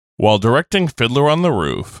While directing Fiddler on the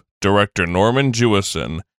Roof, director Norman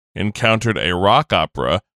Jewison encountered a rock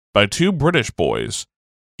opera by two British boys.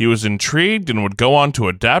 He was intrigued and would go on to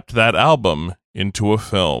adapt that album into a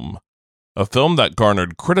film that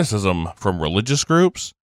garnered criticism from religious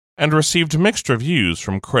groups and received mixed reviews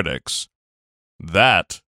from critics.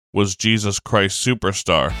 That was Jesus Christ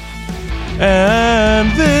Superstar.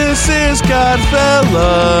 And this is Godfellas.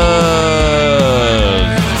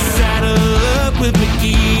 Saddle up with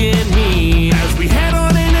Mickey and me as we head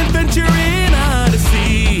on an adventure in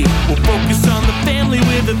Odyssey. We'll focus on the family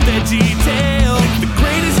with a veggie tale. The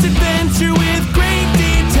greatest adventure with great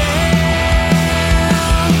detail.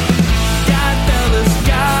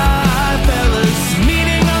 Godfellas,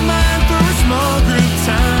 meeting online for a small group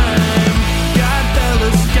time.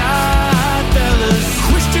 Godfellas,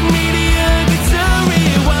 Christian media gets a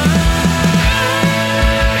rewind.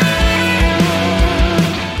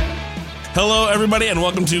 Hello, everybody, and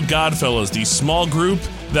welcome to Godfellas, the small group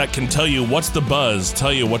that can tell you what's the buzz,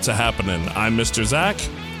 tell you what's a-happening. I'm Mr. Zach.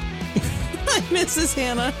 I'm Mrs.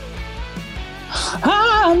 Hannah.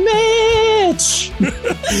 Hi, Mitch!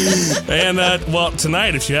 And, well,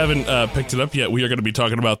 tonight, if you haven't picked it up yet, we are going to be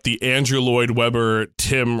talking about the Andrew Lloyd Webber,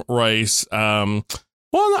 Tim Rice,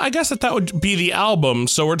 well, I guess that would be the album,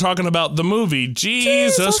 so we're talking about the movie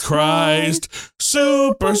Jesus Christ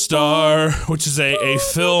Superstar, which is a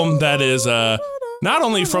film that is not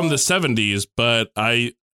only from the 70s, but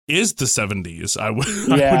is the 70s, I would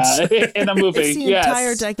say. In a movie, It's the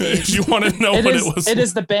entire decade. If you want to know what it was. It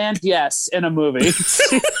is the band Yes in a movie.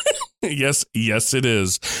 Yes, it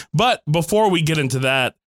is. But before we get into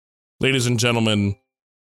that, ladies and gentlemen,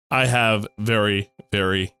 I have very,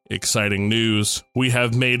 very exciting news. We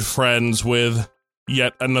have made friends with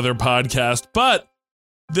yet another podcast, but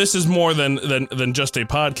this is more than just a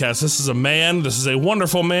podcast. This is a man. This is a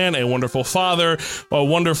wonderful man, a wonderful father, a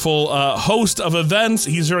wonderful host of events.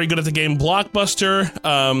 He's very good at the game Blockbuster.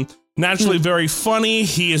 Naturally very funny.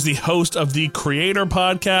 He is the host of the Creator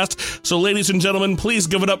Podcast. So, ladies and gentlemen, please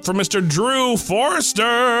give it up for Mr. Drew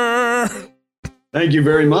Forrester. Thank you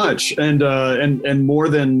very much. And more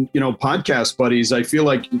than, podcast buddies, I feel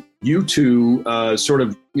like you two sort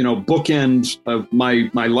of, bookend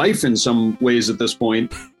my life in some ways at this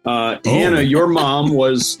point. Hannah, your mom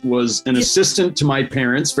was an assistant to my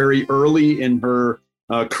parents very early in her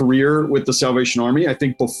career with the Salvation Army. I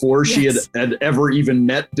think before she had ever even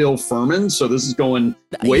met Bill Furman. So this is going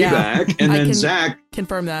way back. And then Zach,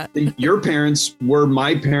 confirm that your parents were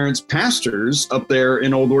my parents' pastors up there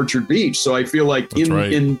in Old Orchard Beach. So I feel like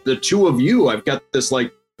in the two of you, I've got this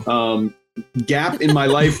gap in my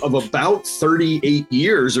life of about 38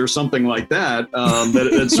 years or something like that,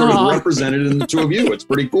 that's sort of represented in the two of you. It's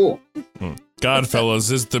pretty cool.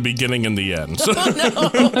 Godfellas is the beginning and the end.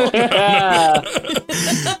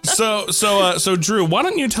 So Drew, why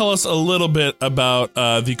don't you tell us a little bit about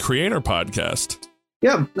the Creator Podcast?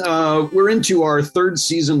 Yeah, we're into our third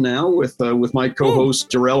season now with my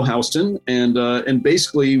co-host Darrell Houston, and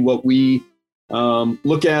basically what we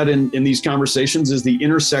look at in these conversations is the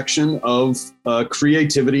intersection of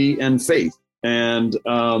creativity and faith. And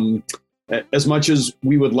as much as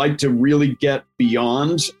we would like to really get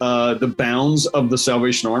beyond the bounds of the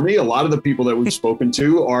Salvation Army, a lot of the people that we've spoken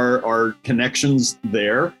to are connections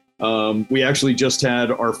there. We actually just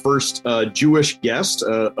had our first Jewish guest,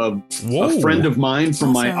 a friend of mine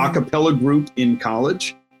from my a cappella group in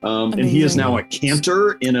college. And he is now a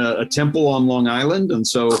cantor in a temple on Long Island. And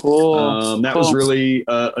so that was really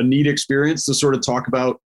a neat experience to sort of talk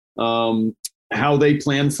about how they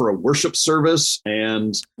plan for a worship service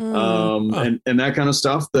and that kind of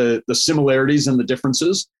stuff, the similarities and the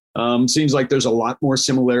differences. Seems like there's a lot more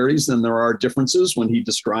similarities than there are differences when he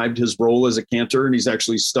described his role as a cantor, and he's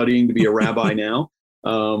actually studying to be a rabbi now.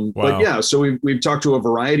 But yeah, so we've talked to a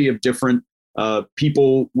variety of different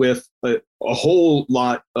people with a whole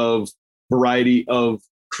lot of variety of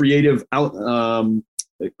creative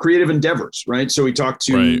endeavors, right? So we talked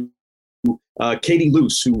to Katie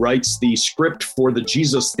Luce, who writes the script for the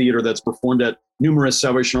Jesus Theater that's performed at numerous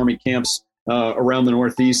Salvation Army camps around the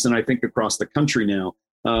Northeast and I think across the country now.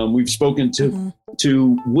 We've spoken to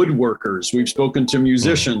woodworkers, we've spoken to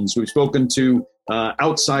musicians, we've spoken to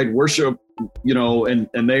outside worship,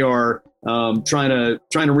 and they are trying to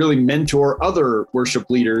really mentor other worship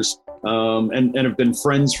leaders and have been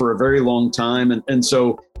friends for a very long time. And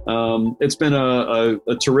so it's been a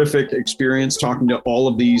terrific experience talking to all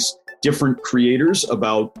of these different creators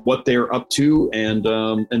about what they're up to and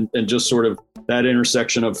just sort of that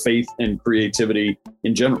intersection of faith and creativity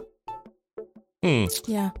in general.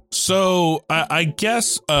 Yeah. So I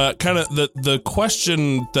guess kind of the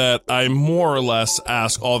question that I more or less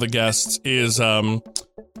ask all the guests is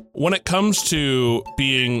when it comes to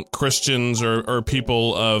being Christians or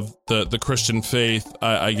people of the Christian faith,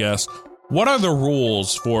 I guess, what are the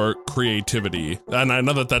rules for creativity? And I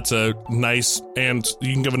know that that's a nice, and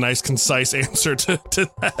you can give a nice, concise answer to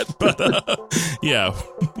that, but yeah.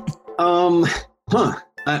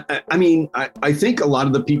 I mean, I think a lot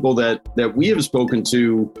of the people that we have spoken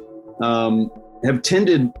to have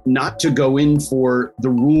tended not to go in for the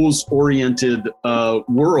rules-oriented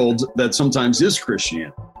world that sometimes is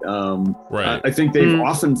Christianity. Right. I think they've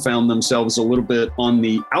often found themselves a little bit on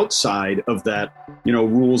the outside of that,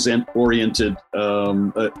 rules-oriented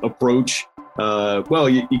approach. Well,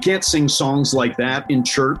 you can't sing songs like that in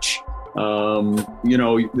church, and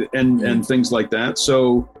things like that.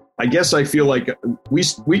 So I guess I feel like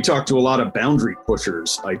we talk to a lot of boundary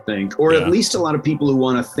pushers, I think, or at least a lot of people who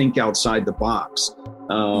want to think outside the box.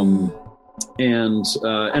 And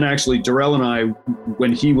actually, Darrell and I,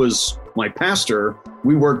 when he was my pastor,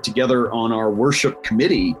 we worked together on our worship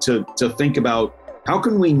committee to think about how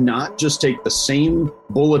can we not just take the same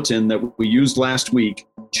bulletin that we used last week,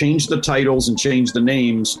 change the titles and change the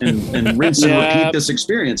names and rinse and repeat this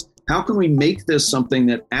experience. How can we make this something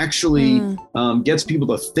that actually gets people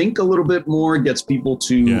to think a little bit more, gets people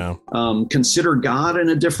to consider God in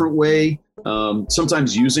a different way?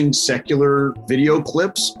 Sometimes using secular video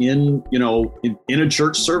clips in a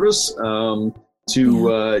church service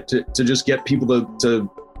to just get people to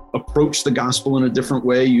approach the gospel in a different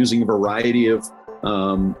way, using a variety of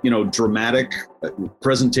dramatic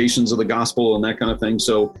presentations of the gospel and that kind of thing.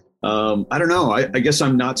 So I don't know. I guess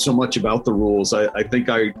I'm not so much about the rules. I think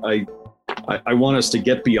I want us to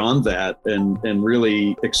get beyond that and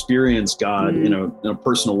really experience God in a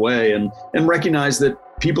personal way and recognize that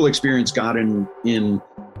people experience God in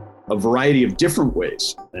a variety of different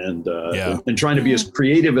ways and trying to be as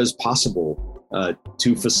creative as possible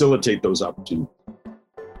to facilitate those opportunities.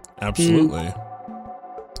 Absolutely.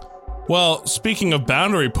 Well, speaking of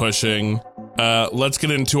boundary pushing, let's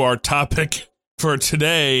get into our topic for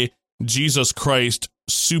today, Jesus Christ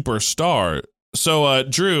Superstar. So,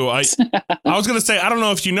 Drew, I was going to say, I don't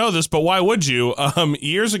know if you know this, but why would you?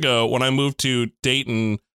 Years ago, when I moved to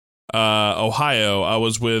Dayton, Ohio, I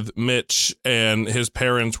was with Mitch and his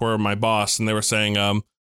parents were my boss, and they were saying,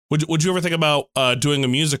 would you ever think about doing a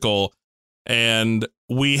musical? And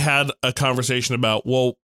we had a conversation about,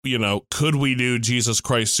 well, could we do Jesus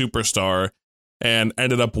Christ Superstar? And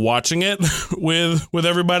ended up watching it with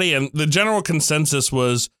everybody. And the general consensus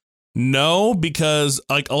was no, because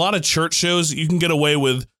like a lot of church shows, you can get away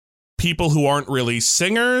with people who aren't really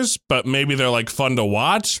singers, but maybe they're like fun to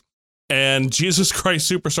watch. And Jesus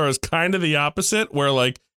Christ Superstar is kind of the opposite, where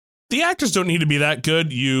like the actors don't need to be that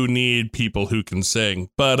good. You need people who can sing.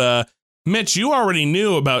 But Mitch, you already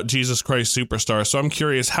knew about Jesus Christ Superstar. So I'm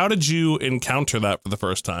curious, how did you encounter that for the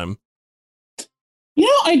first time?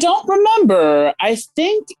 I don't remember. I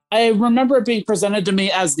think I remember it being presented to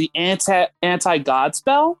me as the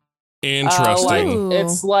anti-Godspell. Interesting.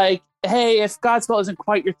 It's like, hey, if Godspell isn't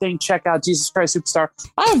quite your thing, check out Jesus Christ Superstar.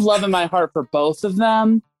 I have love in my heart for both of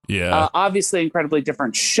them. Yeah. Obviously, incredibly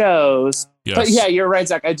different shows. Yes. But yeah, you're right,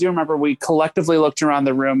 Zach. I do remember we collectively looked around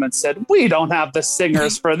the room and said, we don't have the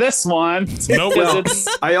singers for this one. Nope.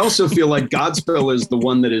 I also feel like Godspell is the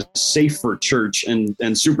one that is safe for church and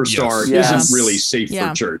Superstar isn't really safe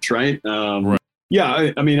for church, right? Right.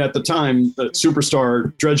 Yeah, I mean, at the time,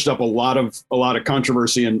 Superstar dredged up a lot of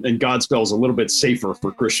controversy, and Godspell is a little bit safer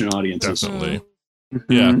for Christian audiences. Definitely.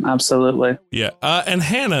 Yeah, absolutely. Yeah. And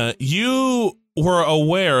Hannah, you were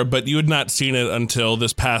aware, but you had not seen it until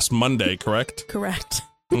this past Monday, correct? Correct.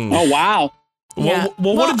 Oh, wow. Yeah.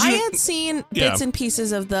 Well, what did you... I had seen bits and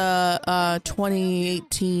pieces of the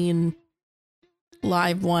 2018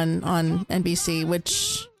 live one on NBC,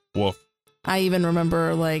 which I even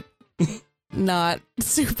remember, like, not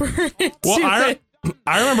super Well,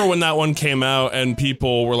 I remember when that one came out and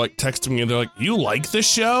people were, like, texting me, and they're like, you like this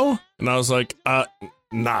show? And I was like,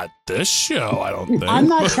 not this show, I don't think. I'm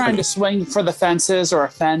not trying to swing for the fences or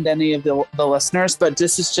offend any of the listeners, but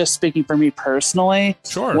this is just speaking for me personally.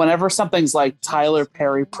 Sure. Whenever something's like Tyler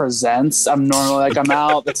Perry Presents, I'm normally like, I'm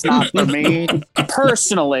out. That's not for me.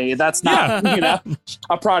 Personally, that's not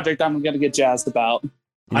a project I'm going to get jazzed about.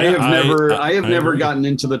 I have never gotten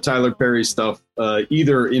into the Tyler Perry stuff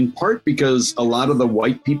either, in part because a lot of the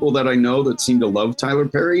white people that I know that seem to love Tyler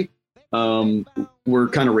Perry were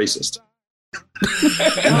kind of racist.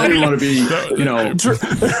 And I didn't want to be,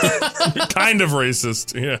 kind of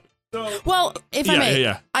racist. Yeah. Well, if I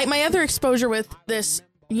may, my other exposure with this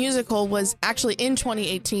musical was actually in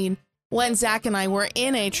 2018 when Zach and I were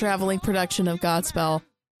in a traveling production of Godspell.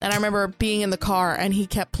 And I remember being in the car and he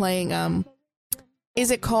kept playing, is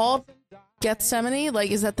it called Gethsemane? Like,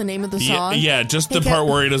 is that the name of the song? Yeah, just the part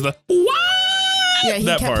where he does the, yeah, he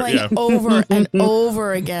kept playing it over and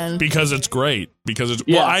over again. Because it's great.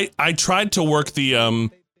 Well, I tried to work the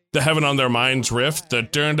Heaven on Their Minds riff, the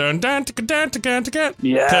dun dun dun dun dun dun dun.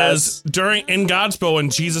 Because in Godspell, when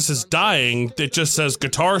Jesus is dying, it just says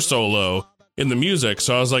guitar solo in the music.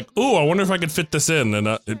 So I was like, ooh, I wonder if I could fit this in, and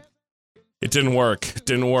it didn't work. It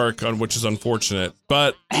didn't work, which is unfortunate.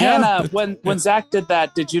 But Hannah, when Zach did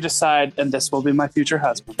that, did you decide, and this will be my future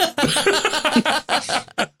husband?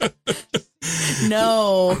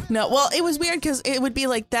 No. Well, it was weird because it would be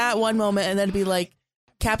like that one moment, and then it'd be like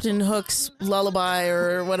Captain Hook's lullaby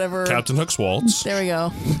or whatever. Captain Hook's waltz. There we go.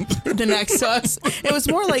 The next song. It was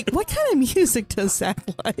more like, what kind of music does Zach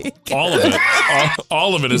like? All of it.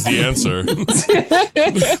 All of it is the answer.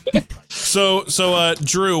 So,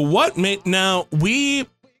 Drew, what made... Now, we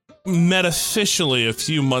met officially a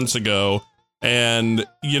few months ago, and,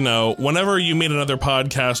 you know, whenever you meet another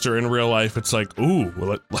podcaster in real life, it's like, ooh,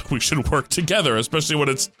 well, we should work together, especially when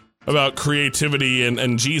it's about creativity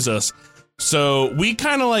and Jesus. So we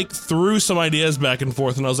kind of like threw some ideas back and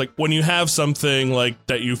forth, and I was like, when you have something like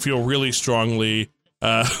that you feel really strongly,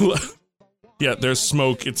 yeah, there's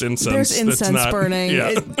smoke, it's incense. There's incense burning.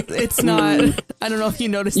 Yeah. It's not, I don't know if you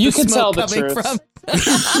noticed you the can smoke tell the coming truth. from.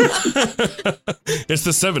 It's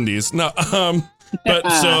the 70s. No, but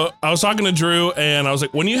so I was talking to Drew, and I was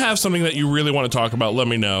like, when you have something that you really want to talk about, let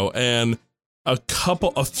me know. And a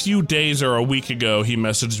few days or a week ago, he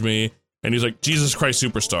messaged me, and he's like, Jesus Christ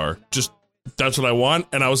Superstar. That's what I want.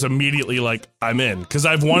 And I was immediately like, I'm in. Because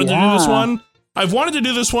I've wanted to do this one. I've wanted to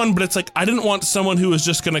do this one, but it's like, I didn't want someone who was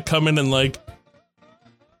just going to come in and like,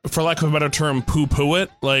 for lack of a better term, poo-poo it.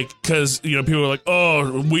 Like, because, you know, people are like,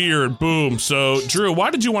 oh, weird, boom. So, Drew, why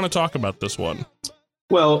did you want to talk about this one?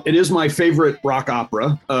 Well, it is my favorite rock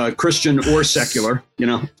opera, Christian or secular, you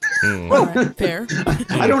know. Right, fair.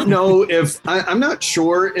 I don't know if, I'm not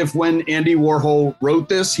sure if when Andy Warhol wrote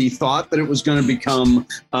this, he thought that it was going to become,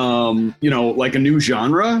 you know, like a new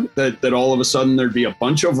genre, that all of a sudden there'd be a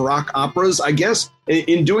bunch of rock operas. I guess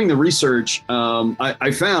in doing the research,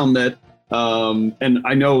 I found that, and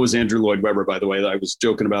I know it was Andrew Lloyd Webber, by the way, that I was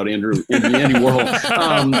joking about Andy Warhol.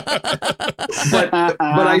 But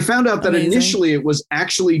I found out that initially it was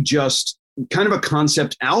actually just kind of a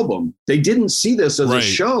concept album. They didn't see this as a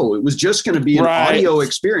show. It was just going to be an audio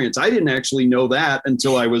experience. I didn't actually know that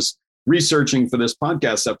until I was researching for this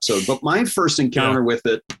podcast episode. But my first encounter with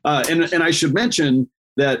it, and I should mention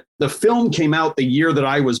that the film came out the year that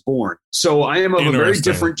I was born. So I am of a very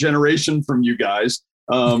different generation from you guys.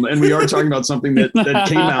 And we are talking about something that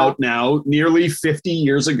came out now nearly 50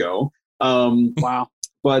 years ago. Wow.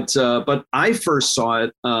 But I first saw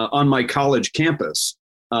it on my college campus.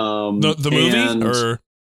 The movie? Or?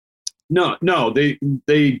 No, they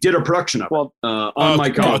did a production of it on my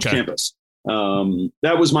college campus.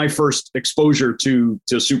 That was my first exposure to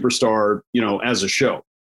Superstar, you know, as a show.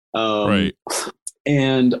 Right.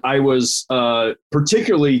 And I was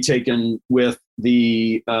particularly taken with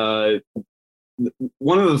the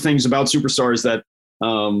one of the things about Superstar is that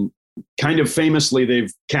kind of famously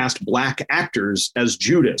they've cast black actors as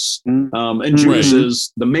Judas. And Judas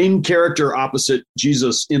is the main character opposite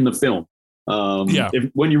Jesus in the film.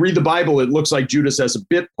 When you read the Bible, it looks like Judas has a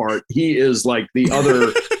bit part. He is like the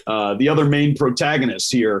other main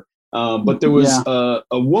protagonist here. But there was a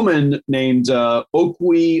woman named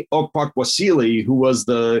Okwe Okwakwasili who was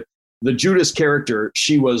the Judas character.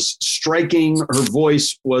 She was striking. Her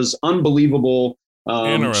voice was unbelievable.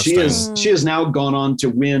 She has now gone on to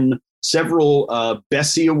win several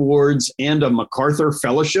Bessie Awards and a MacArthur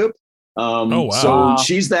Fellowship. So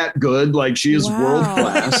she's that good. Like, she is world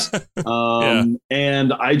class.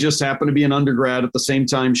 And I just happened to be an undergrad at the same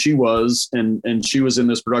time she was, and she was in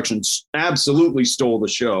this production. Absolutely stole the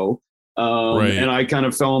show. And I kind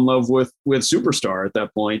of fell in love with Superstar at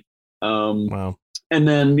that point. And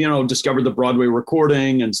then, you know, discovered the Broadway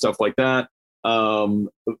recording and stuff like that.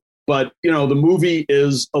 But, you know, the movie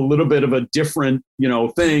is a little bit of a different, you know,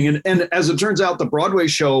 thing. And as it turns out, the Broadway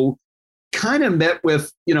show kind of met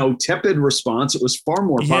with, you know, tepid response. It was far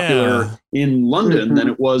more popular in London than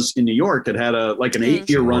it was in New York. It had an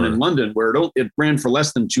 8-year run in London where it ran for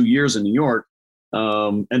less than 2 years in New York.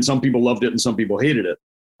 And some people loved it and some people hated it.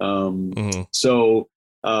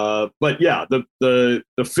 But yeah, the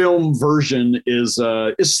film version is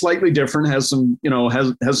slightly different, has some, you know,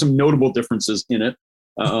 has some notable differences in it.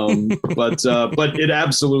 But it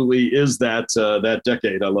absolutely is that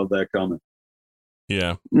decade. I love that comment.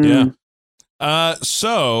 Yeah. Mm. Yeah.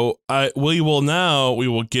 So we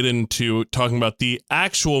will get into talking about the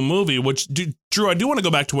actual movie, which Drew, I do want to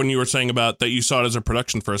go back to when you were saying about that you saw it as a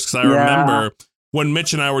production first, because I remember when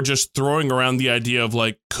Mitch and I were just throwing around the idea of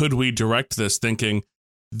like, could we direct this, thinking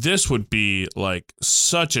this would be like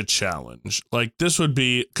such a challenge. Like this would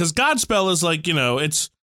be, because Godspell is like,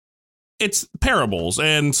 it's parables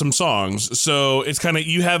and some songs, so it's kind of,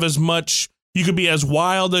 you have as much. You could be as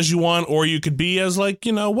wild as you want, or you could be as like,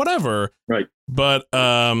 whatever. Right. But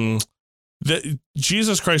the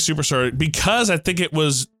Jesus Christ Superstar, because I think it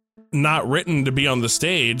was not written to be on the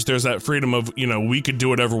stage, there's that freedom of, we could do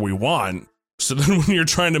whatever we want. So then when you're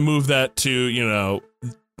trying to move that to,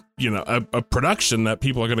 a production that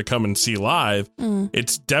people are going to come and see live,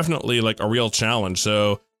 it's definitely like a real challenge.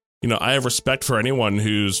 So, I have respect for anyone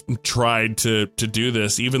who's tried to do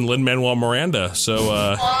this, even Lin-Manuel Miranda. So,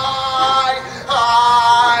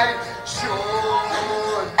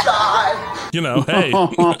 hey,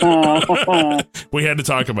 we had to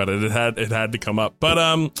talk about it. It had to come up.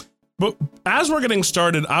 But as we're getting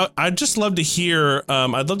started, I'd just love to hear.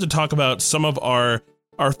 I'd love to talk about some of our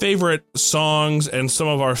favorite songs and some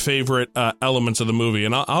of our favorite elements of the movie.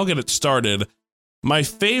 And I'll get it started. My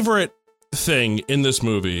favorite thing in this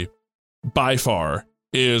movie, by far,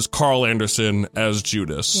 is Carl Anderson as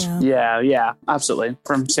Judas. Yeah, absolutely.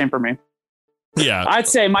 Same for me. Yeah. I'd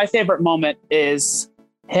say my favorite moment is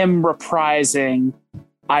him reprising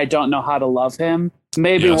I Don't Know How to Love Him.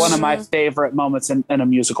 Maybe one of my favorite moments in a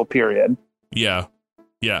musical period. Yeah,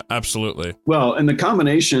 absolutely. Well, and the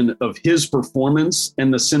combination of his performance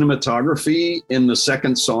and the cinematography in the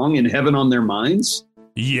second song, In Heaven on Their Minds.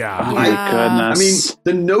 Yeah. Oh, my goodness. I mean,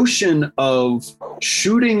 the notion of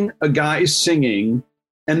shooting a guy singing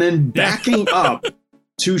and then backing up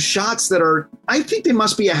to shots that are, I think they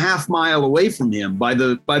must be a half mile away from him by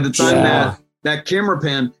the time that camera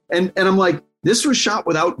pan. And I'm like, this was shot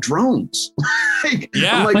without drones.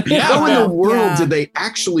 I'm like, how in the world did they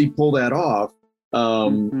actually pull that off?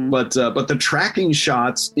 But the tracking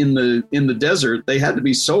shots in the desert, they had to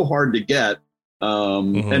be so hard to get.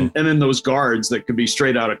 And then those guards that could be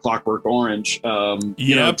straight out of Clockwork Orange. To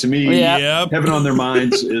me, Heaven on Their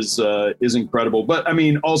Minds is incredible. But I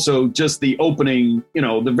mean, also just the opening,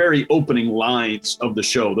 the very opening lines of the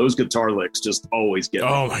show, those guitar licks just always get me.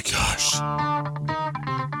 Oh my gosh.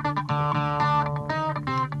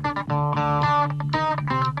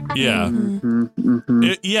 Yeah.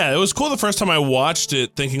 It was cool the first time I watched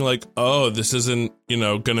it, thinking like, oh, this isn't,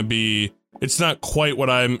 gonna be, it's not quite what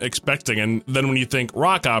I'm expecting. And then when you think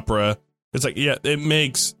rock opera, it's like, yeah, it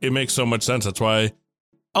makes so much sense. That's why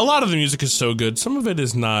a lot of the music is so good. Some of it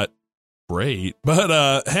is not great,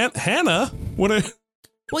 but Hannah, what a...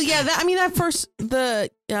 Well, yeah, that first,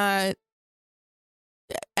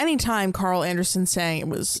 anytime Carl Anderson sang, it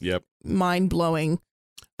was mind-blowing.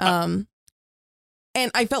 And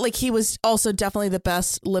I felt like he was also definitely the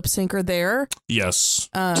best lip syncer there. Yes.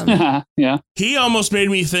 Yeah. He almost made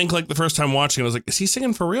me think, like, the first time watching it, I was like, is he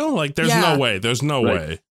singing for real? Like, there's no way. There's no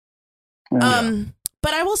way.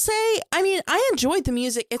 But I will say, I mean, I enjoyed the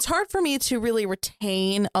music. It's hard for me to really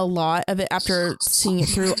retain a lot of it after seeing it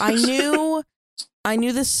through. I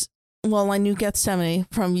knew this. Well, I knew Gethsemane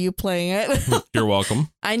from you playing it. You're welcome.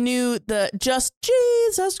 I knew the Just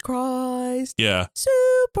Jesus Christ. Yeah.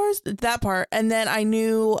 That part. And then I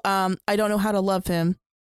knew I Don't Know How to Love Him.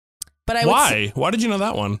 But Why did you know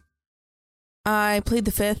that one? I played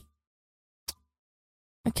the fifth.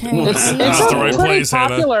 Okay. It's the right pretty place,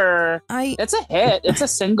 popular. Hannah. It's a hit. It's a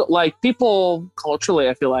single. Like, people culturally,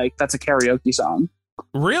 I feel like that's a karaoke song.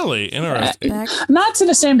 Really? Interesting. Not to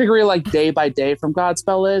the same degree like Day by Day from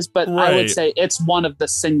Godspell is, but I would say it's one of the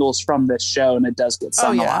singles from this show, and it does get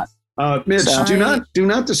sung a lot. Mitch, do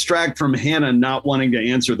not distract from Hannah not wanting to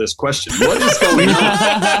answer this question. What is going on?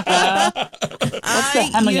 What's the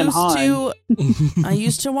hemming and hawing? I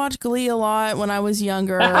used to watch Glee a lot when I was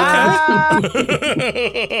younger.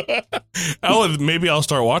 Maybe I'll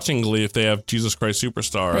start watching Glee if they have Jesus Christ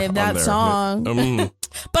Superstar. They have that on there. song.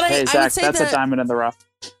 But hey, I Zach, would say that's a diamond in the rough.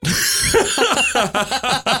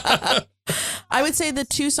 I would say the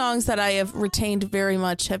two songs that I have retained very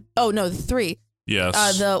much have. Oh no, the three.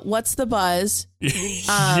 Yes. The What's the Buzz?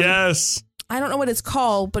 Yes. I don't know what it's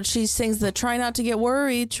called, but she sings the Try Not to Get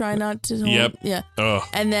Worried, Try Not to. Yep. Yeah. Oh.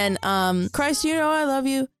 And then Christ, You Know I Love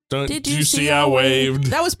You. Did you see I waved?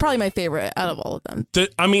 That was probably my favorite out of all of them.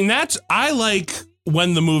 I like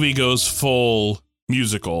when the movie goes full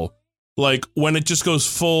musical. Like when it just goes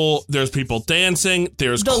full, there's people dancing,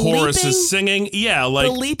 there's choruses singing. Yeah, like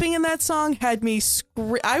the leaping in that song had me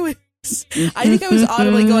I think I was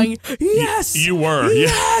audibly going, yes. You were.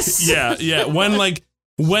 Yes. Yeah.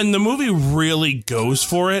 When the movie really goes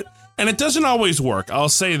for it, and it doesn't always work, I'll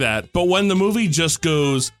say that, but when the movie just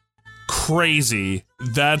goes crazy,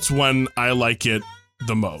 that's when I like it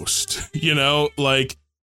the most. You know, like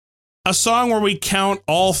a song where we count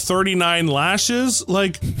all 39 lashes,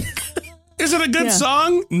 like, is it a good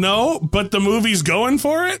song? No, but the movie's going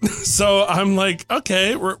for it. So I'm like,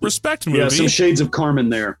 okay, respect movie. Yeah, some shades of Carmen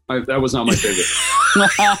there. That was not my favorite.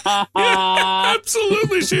 Yeah,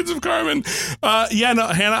 absolutely, shades of Carmen. No,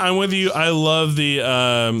 Hannah, I'm with you. I love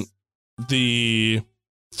the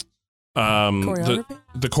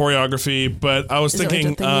choreography, but I was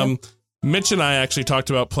thinking, Mitch and I actually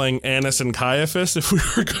talked about playing Annas and Caiaphas if we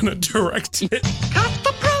were going to direct it. Cut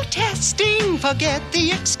the protesting, forget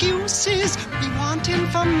the excuses. We want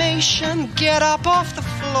information, get up off the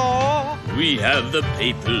floor. We have the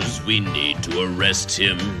papers, we need to arrest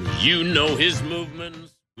him. You know his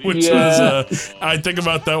movements. Which is, I think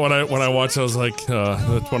about that when I watched it, I was like,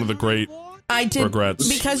 that's one of the great regrets.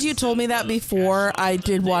 Because you told me that before, I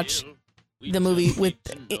did watch the movie with,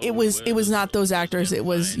 it was not those actors, it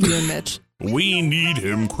was you and Mitch. We need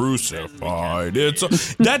him crucified.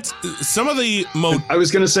 That's some of the most. I was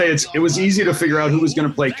going to say it was easy to figure out who was going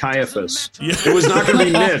to play Caiaphas. Yeah. It was not going to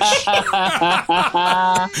be Mitch.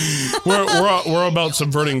 we're about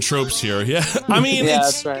subverting tropes here. Yeah, I mean,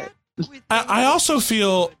 that's right. I also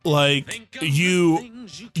feel like you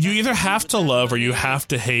either have to love or you have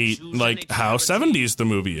to hate like how 70s the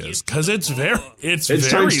movie is, because it's very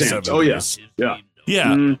 70s. Oh yes, yeah.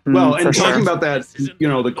 Yeah. Mm-hmm, well, and talking about that,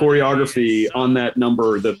 the choreography on that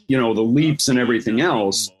number, the leaps and everything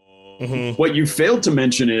else. Mm-hmm. What you failed to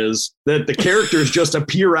mention is that the characters just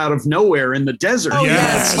appear out of nowhere in the desert. Oh,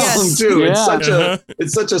 yes. Too. Yeah.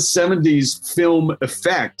 It's such a 70s film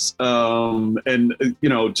effect, and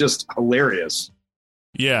just hilarious.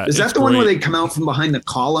 Yeah. Is that the one where they come out from behind the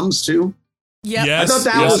columns too? Yeah. Yes. I thought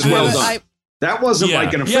that was well done. That wasn't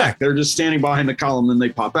like an effect. Yeah. They're just standing behind the column and they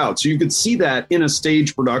pop out. So you could see that in a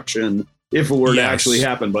stage production if it were to actually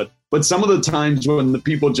happen. But some of the times when the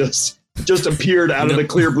people just appeared out of the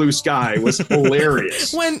clear blue sky was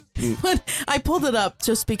hilarious. When I pulled it up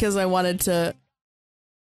just because I wanted to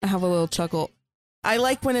have a little chuckle. I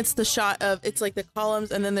like when it's the shot of, it's like the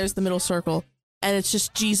columns and then there's the middle circle and it's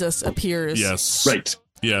just Jesus appears. Yes. Right.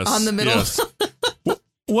 Yes. On the middle. Yes.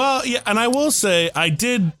 Well, yeah, and I will say, I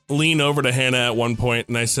did lean over to Hannah at one point,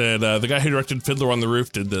 and I said, the guy who directed Fiddler on the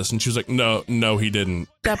Roof did this, and she was like, no, he didn't.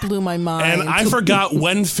 That blew my mind. And I forgot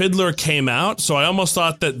when Fiddler came out, so I almost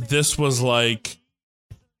thought that this was like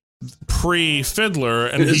pre-Fiddler,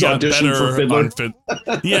 and he got better on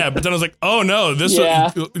Fiddler. Yeah, but then I was like, oh no, this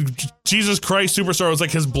was, Jesus Christ Superstar was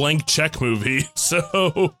like his blank check movie,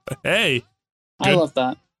 so hey. I love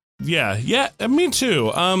that. Yeah, me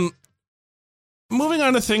too. Moving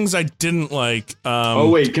on to things I didn't like.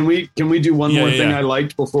 Wait, can we do one more thing I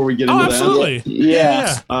liked before we get into absolutely. that?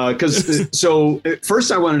 Yeah. So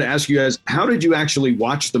first I wanted to ask you guys, how did you actually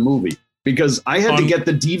watch the movie? Because I had to get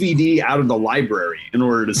the DVD out of the library in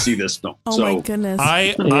order to see this film. Oh my goodness!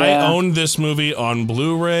 I owned this movie on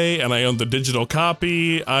Blu-ray and I owned the digital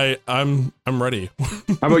copy. I'm ready.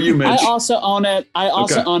 How about you, Mitch? I also own it.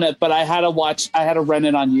 Own it, but I had to rent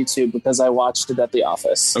it on YouTube because I watched it at the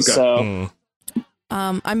office. Okay. So.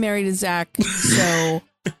 I'm married to Zach, so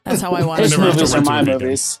that's how I watch his movies are my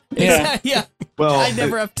movies. Yeah. Well, I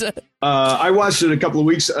never have to. I watched it a couple of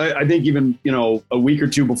weeks. I think even a week or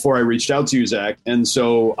two before I reached out to you, Zach, and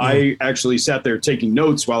so I actually sat there taking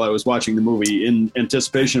notes while I was watching the movie in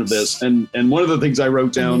anticipation of this. And one of the things I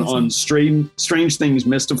wrote down on Strange Things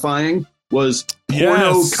Mystifying was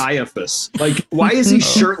porno Caiaphas. Like, why is he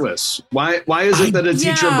shirtless? Why is it that a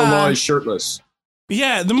teacher of the law is shirtless?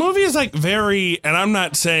 Yeah, the movie is like very, and I'm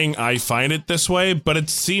not saying I find it this way, but it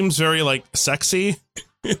seems very like sexy.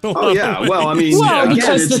 Oh yeah, well I mean,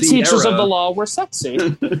 because the teachers of the law were sexy.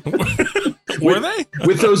 Were they?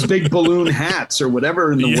 With those big balloon hats or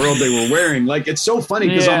whatever in the world they were wearing. Like, it's so funny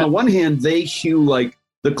because on the one hand they hew like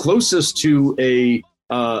the closest to a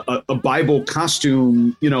Bible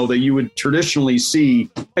costume, that you would traditionally see,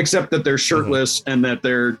 except that they're shirtless and that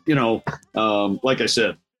they're, like I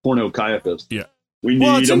said, porno Caiaphas. Yeah. We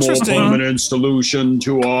need a more permanent solution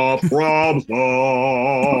to our problem.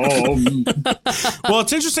 Well,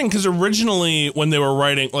 it's interesting because originally when they were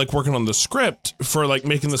working on the script for like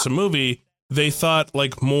making this a movie, they thought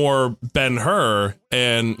like more Ben-Hur,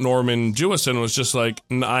 and Norman Jewison was just like,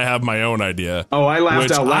 I have my own idea. Oh, I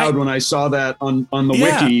laughed out loud when I saw that on the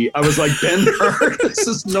wiki. I was like, Ben-Hur, this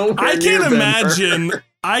is nowhere near Ben-Hur.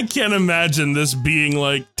 I can't imagine this being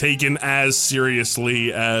like taken as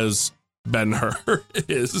seriously as Ben-Hur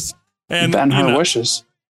is. And Ben-Hur wishes.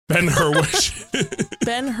 Ben-Hur wishes.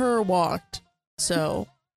 Ben-Hur walked, so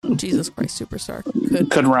Jesus Christ Superstar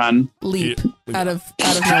could run, leap out of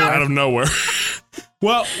nowhere. Out of nowhere.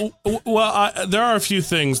 Well, there are a few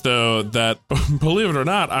things though that, believe it or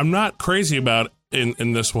not, I'm not crazy about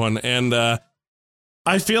in this one, and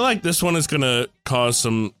I feel like this one is gonna cause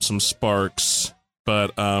some sparks,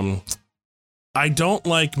 but I don't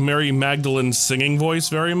like Mary Magdalene's singing voice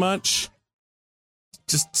very much.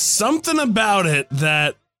 Just something about it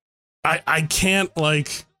that I can't,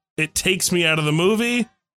 like, it takes me out of the movie,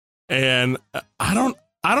 and I don't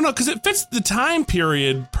know, because it fits the time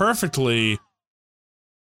period perfectly,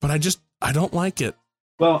 but I don't like it.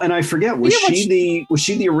 Well, and I forget, was she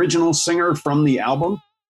the original singer from the album?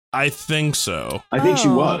 I think so. I think she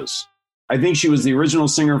was. I think she was the original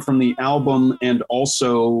singer from the album, and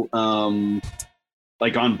also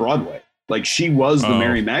like on Broadway. Like, she was the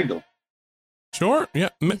Mary Magdalene. Sure. Yeah.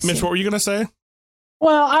 Mitch, what were you going to say?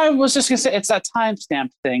 Well, I was just going to say it's that timestamp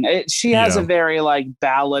thing. She has a very like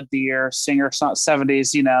balladeer singer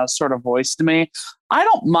 70s, sort of voice to me. I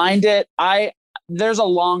don't mind it. There's a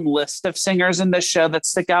long list of singers in this show that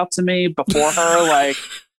stick out to me before her, like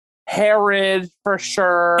Herod for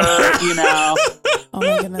sure, Oh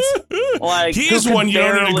my goodness. Like, he's one, you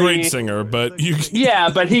don't need a great singer, but you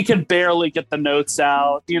but he could barely get the notes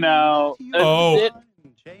out, Can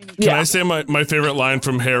I say my favorite line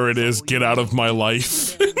from Herod is "Get out of my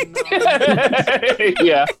life"?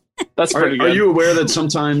 Yeah, that's pretty good. Are you aware that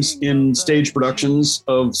sometimes in stage productions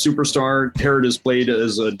of Superstar, Herod is played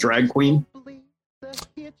as a drag queen?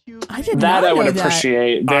 I did that. Not I would know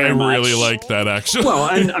appreciate. I Very much. really like that, actually. Well,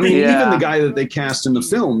 and I mean, even the guy that they cast in the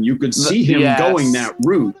film, you could see him going that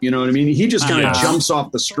route. You know what I mean? He just kind of jumps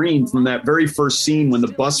off the screen from that very first scene when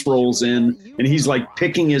the bus rolls in, and he's like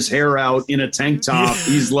picking his hair out in a tank top.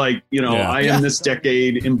 He's like, I am this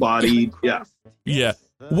decade embodied. Yeah. Yeah.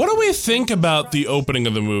 What do we think about the opening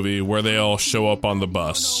of the movie where they all show up on the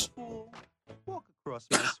bus?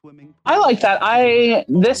 I like that.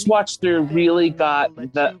 This watch through really got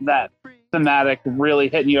that thematic really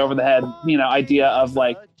hitting you over the head, idea of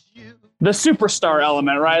like the superstar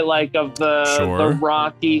element, right? Like of the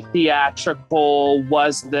Rocky theatrical,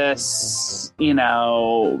 was this,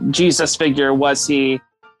 Jesus figure, was he,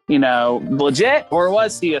 legit, or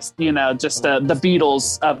was he, just the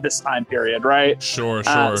Beatles of this time period, right? Sure.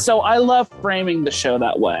 So I love framing the show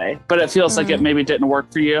that way, but it feels like it maybe didn't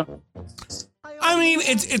work for you. I mean,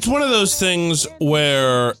 it's one of those things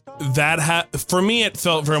where for me, it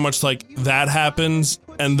felt very much like that happens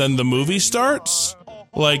and then the movie starts.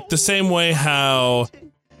 Like the same way how,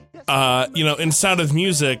 in Sound of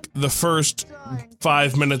Music, the first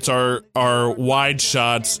 5 minutes are wide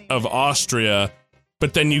shots of Austria,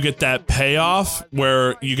 but then you get that payoff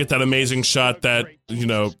where you get that amazing shot that,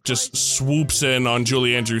 just swoops in on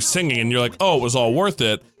Julie Andrews singing, and you're like, oh, it was all worth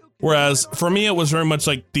it. Whereas for me, it was very much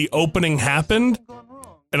like the opening happened,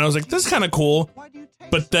 and I was like, this is kind of cool.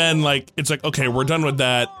 But then, like, it's like, okay, we're done with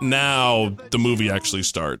that. Now the movie actually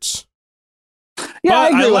starts. Yeah, I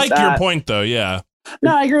agree with like that. your point, though. Yeah.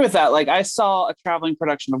 No, I agree with that. Like, I saw a traveling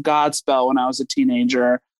production of Godspell when I was a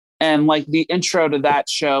teenager, and like the intro to that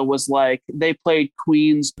show was like they played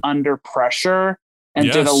Queens Under Pressure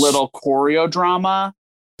and did a little choreo drama.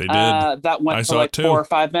 They did. That went for like 4 or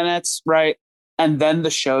 5 minutes, right? And then the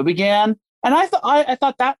show began, and I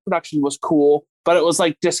thought that production was cool, but it was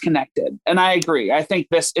like disconnected. And I agree. I think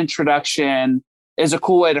this introduction is a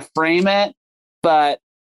cool way to frame it, but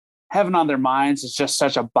Heaven on Their Minds is just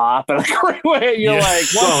such a bop in a great way. You're like,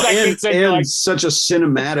 and such a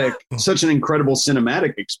cinematic, such an incredible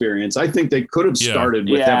cinematic experience. I think they could have started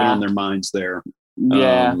with Heaven on Their Minds there.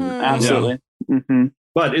 Yeah, absolutely. Yeah. Mm-hmm.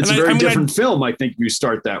 But it's a very different film. I think you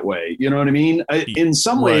start that way. You know what I mean? In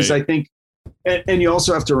some ways, I think. And you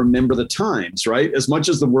also have to remember the times, right? As much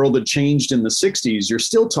as the world had changed in the 60s, you're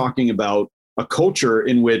still talking about a culture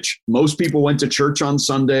in which most people went to church on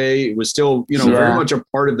Sunday. It was still, very much a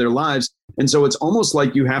part of their lives. And so it's almost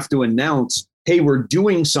like you have to announce, hey, we're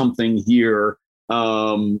doing something here,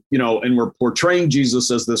 and we're portraying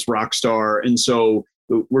Jesus as this rock star. And so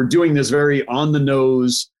we're doing this very on the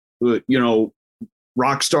nose,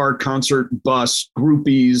 rock star concert bus,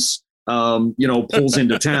 groupies, pulls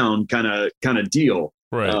into town kind of deal.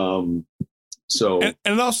 Right. So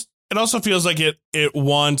and It also feels like it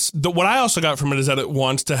wants what I also got from it is that it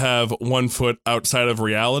wants to have one foot outside of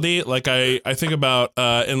reality. Like I think about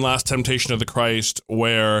in Last Temptation of the Christ,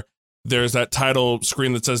 where there's that title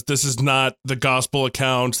screen that says, this is not the gospel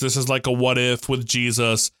account. This is like a what if with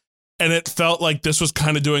Jesus. And it felt like this was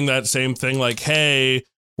kind of doing that same thing. Like, hey,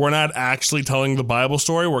 we're not actually telling the Bible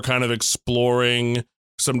story. We're kind of exploring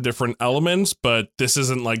some different elements, but this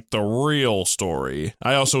isn't like the real story.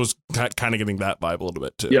 I also was kind of getting that vibe a little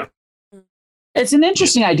bit too. Yeah. It's an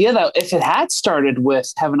interesting idea, though. If it had started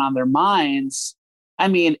with Heaven on Their Minds, I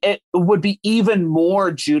mean, it would be even more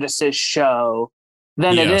Judas's show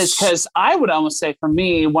than it is. Because I would almost say, for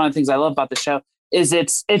me, one of the things I love about the show is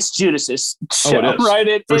it's Judas's show,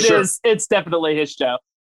 right? It's definitely his show.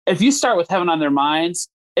 If you start with Heaven on Their Minds,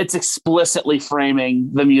 it's explicitly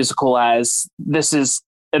framing the musical as this is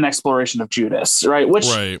an exploration of Judas, right? Which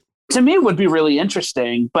to me would be really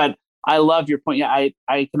interesting. But I love your point. Yeah,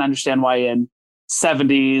 I can understand why in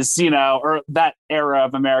 70s, or that era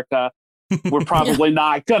of America, we're probably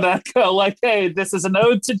not gonna go like, hey, this is an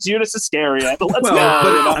ode to Judas Iscariot. Let's go.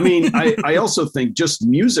 But I mean, I also think just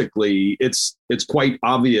musically, it's quite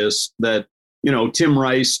obvious that Tim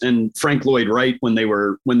Rice and Frank Lloyd Wright, when they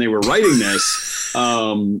were writing this,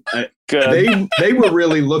 they were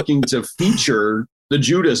really looking to feature the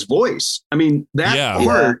Judas voice. I mean, that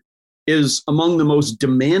part is among the most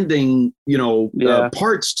demanding,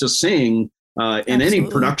 parts to sing in any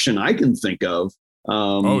production I can think of.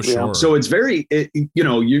 Sure. So it's very,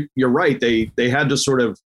 you're right. They had to sort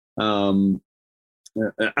of, I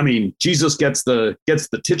mean, Jesus gets the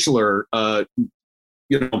titular,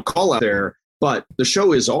 call out there, but the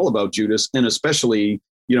show is all about Judas, and especially,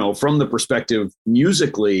 from the perspective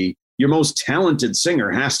musically, your most talented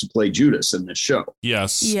singer has to play Judas in this show.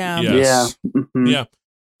 Yes. Yeah. Yes. Yeah. Mm-hmm. Yeah.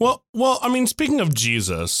 Well, I mean, speaking of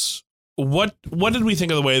Jesus, what did we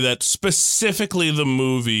think of the way that specifically the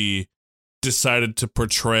movie decided to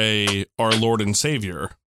portray our Lord and Savior?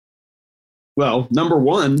 Well, number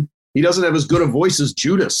one, he doesn't have as good a voice as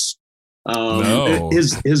Judas. No.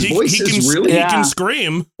 His voice is really, he can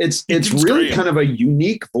scream. It's really kind of a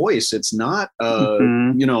unique voice. It's not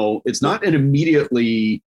it's not an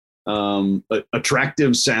immediately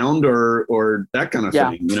attractive sound or that kind of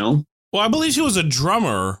thing, Well, I believe he was a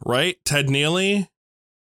drummer, right? Ted Neely.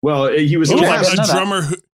 Well, he was like a drummer.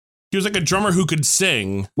 He was like a drummer who could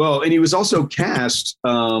sing. Well, and he was also cast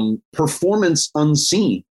performance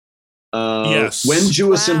unseen. Yes. When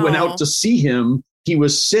Jewison went out to see him, he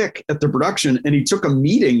was sick at the production, and he took a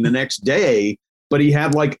meeting the next day. But he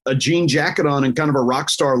had like a jean jacket on and kind of a rock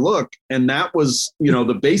star look, and that was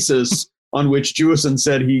the basis on which Jewison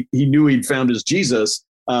said he knew he'd found his Jesus.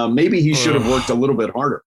 Maybe he should have worked a little bit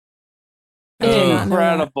harder.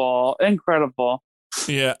 Incredible.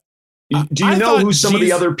 Yeah. Do you know who some of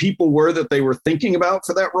the other people were that they were thinking about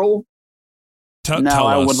for that role? Tell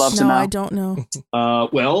I us. would love to know. I don't know.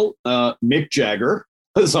 Mick Jagger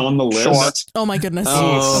was on the list. Sure. Oh my goodness.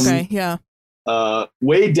 Okay, yeah.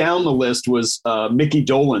 Way down the list was Mickey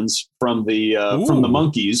Dolenz from the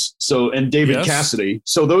Monkees. And David Cassidy.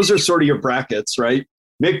 So those are sort of your brackets, right?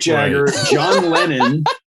 Mick Jagger, John Lennon,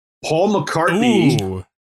 Paul McCartney,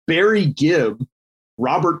 Barry Gibb,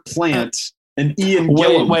 Robert Plant, and Ian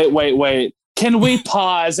Gillan. Wait. Can we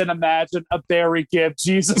pause and imagine a Barry Gibb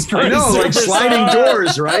Jesus Christ? I know, like sliding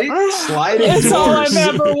doors, right? Sliding doors. It's all I've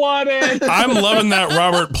ever wanted. I'm loving that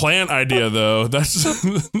Robert Plant idea, though. That's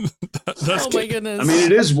oh my goodness. I mean,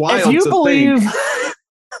 it is wild if you to believe, think.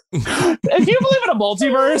 If you believe in a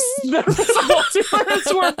multiverse, there is a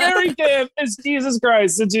multiverse where Barry Gibb is Jesus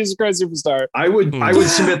Christ, the Jesus Christ Superstar. I would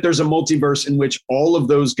submit there's a multiverse in which all of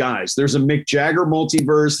those guys. There's a Mick Jagger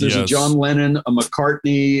multiverse. There's a John Lennon, a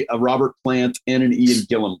McCartney, a Robert Plant, and an Ian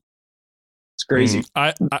Gillan. It's crazy.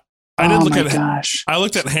 I did look at. I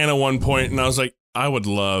looked at Hannah one point and I was like, I would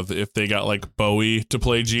love if they got like Bowie to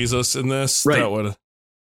play Jesus in this. Right. That would.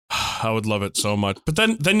 I would love it so much. But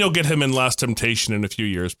then you'll get him in Last Temptation in a few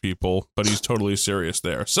years, people. But he's totally serious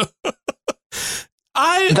there. So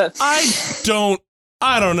I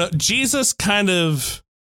don't know. Jesus kind of,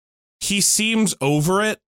 he seems over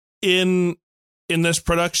it in this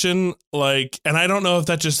production. Like, and I don't know if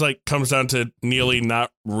that just like comes down to Neely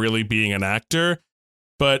not really being an actor,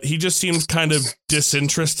 but he just seems kind of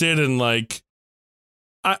disinterested and like,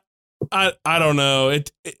 I don't know.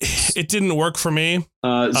 It didn't work for me.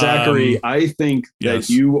 Zachary, I think that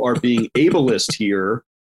you are being ableist here.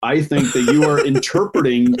 I think that you are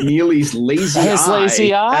interpreting Neely's lazy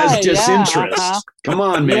eye as disinterest. Come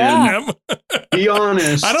on, man. Yeah. Be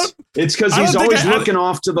honest. It's because he's always looking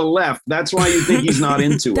off to the left. That's why you think he's not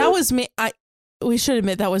into it. That was me. We should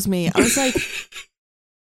admit that was me. I was like,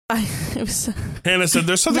 it was. Hannah said,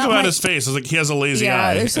 "There's something about his face. I was like, he has a lazy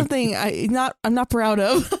eye." Yeah, there's something I'm not proud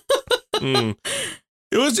of.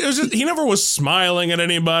 It was just, he never was smiling at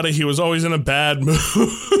anybody. He was always in a bad mood.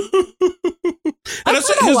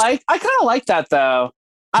 I kind of like that though.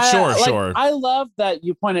 Sure. I love that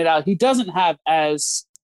you pointed out he doesn't have as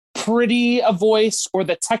pretty a voice or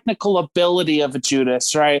the technical ability of a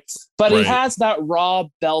Judas, right? But he has that raw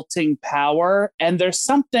belting power, and there's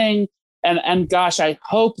something. And gosh, I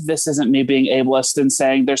hope this isn't me being ableist and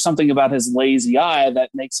saying there's something about his lazy eye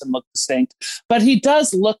that makes him look distinct. But he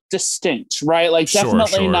does look distinct, right? Like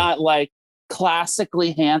definitely not like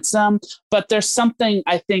classically handsome, but there's something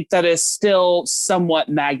I think that is still somewhat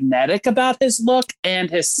magnetic about his look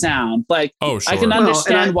and his sound. Like I can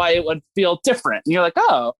understand why it would feel different. And you're like,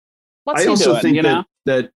 oh, what's he doing? I also think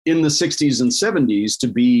that in the 60s and 70s to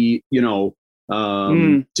be,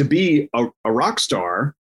 to be a rock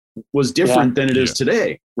star was different than it is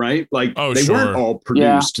today, right? Like they weren't all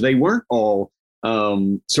produced. They weren't all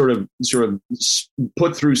sort of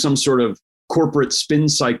put through some sort of corporate spin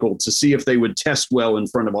cycle to see if they would test well in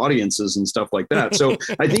front of audiences and stuff like that. So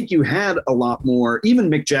I think you had a lot more, even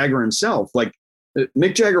Mick Jagger himself, like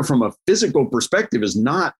Mick Jagger from a physical perspective is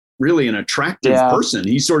not really an attractive person.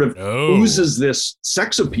 He sort of oozes this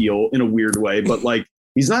sex appeal in a weird way, but like,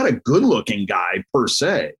 he's not a good looking guy per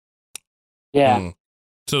se. Yeah.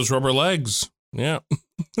 Those rubber legs. Yeah.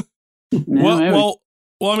 Well,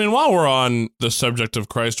 I mean, while we're on the subject of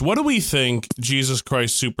Christ, what do we think Jesus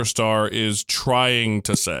Christ Superstar is trying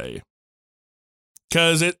to say?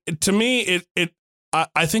 Because to me,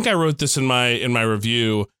 I think I wrote this in my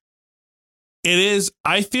review. It is,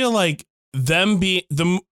 I feel like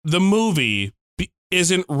the movie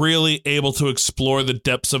isn't really able to explore the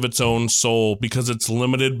depths of its own soul because it's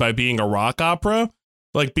limited by being a rock opera.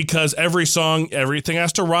 Like, because every song, everything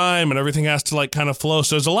has to rhyme and everything has to like kind of flow.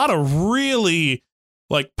 So there's a lot of really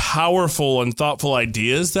like powerful and thoughtful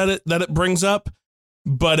ideas that it brings up,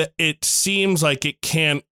 but it seems like it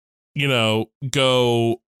can't,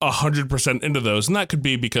 go 100% into those. And that could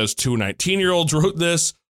be because two 19-year-olds wrote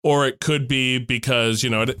this, or it could be because,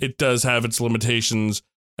 it does have its limitations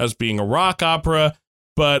as being a rock opera,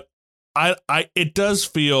 but it does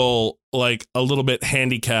feel like a little bit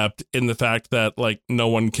handicapped in the fact that like no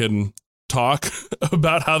one can talk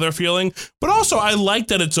about how they're feeling, but also I like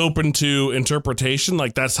that it's open to interpretation.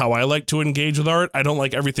 Like that's how I like to engage with art. I don't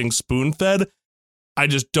like everything spoon fed. I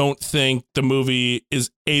just don't think the movie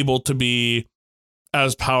is able to be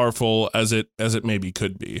as powerful as it maybe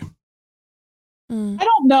could be. I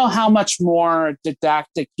don't know how much more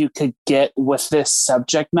didactic you could get with this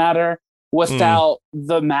subject matter without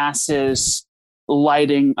the masses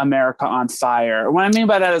lighting America on fire. What I mean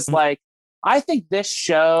by that is like, I think this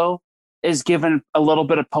show is given a little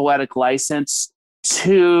bit of poetic license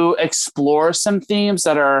to explore some themes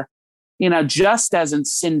that are, just as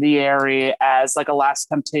incendiary as like a Last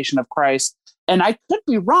Temptation of Christ. And I could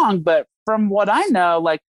be wrong, but from what I know,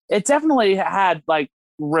 like it definitely had like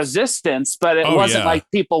resistance, but it wasn't like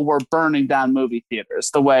people were burning down movie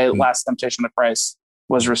theaters the way Last Temptation of Christ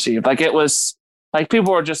was received. Like it was like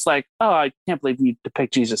people were just like, oh, I can't believe you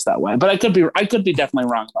depict Jesus that way. But I could be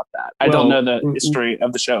definitely wrong about that. I don't know the history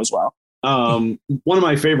of the show as well. One of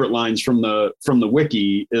my favorite lines from the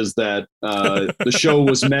wiki is that the show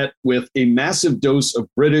was met with a massive dose of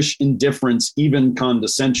British indifference, even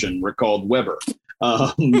condescension, recalled Weber.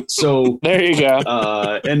 So there you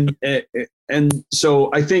go. And so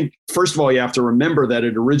I think, first of all, you have to remember that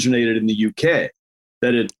it originated in the UK,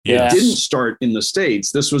 that it didn't start in the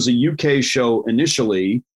States. This was a UK show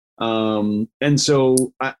initially. And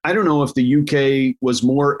so I don't know if the UK was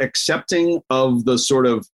more accepting of the sort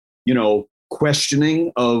of,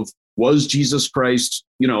 questioning of, was Jesus Christ,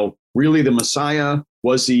 really the Messiah?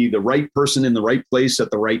 Was he the right person in the right place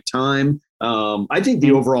at the right time? I think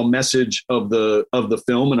the overall message of the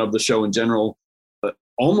film and of the show in general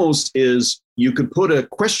almost is you could put a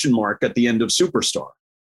question mark at the end of Superstar.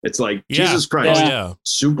 It's like, Jesus Christ,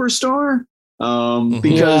 Superstar?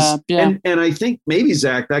 Because, and I think maybe,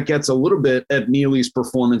 Zach, that gets a little bit at Neely's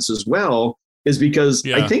performance as well, is because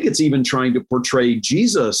I think it's even trying to portray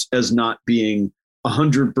Jesus as not being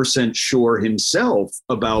 100% sure himself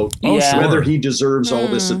about whether he deserves all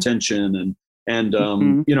this attention. And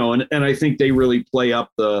I think they really play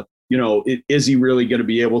up the, is he really going to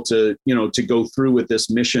be able to, to go through with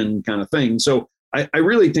this mission kind of thing? So I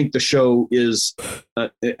really think the show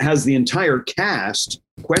it has the entire cast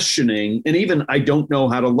questioning, and even I don't know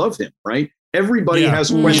how to love him, right? Everybody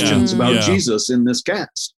has questions about Jesus in this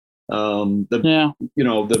cast. The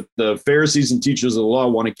Pharisees and teachers of the law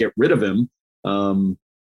want to get rid of him.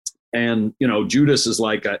 And, Judas is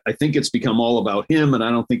like, I think it's become all about him, and I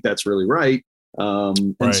don't think that's really right.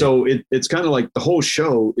 And so it's kind of like the whole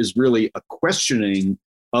show is really a questioning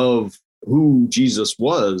of who Jesus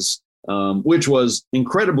was, which was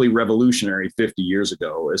incredibly revolutionary 50 years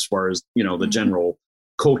ago, as far as, the general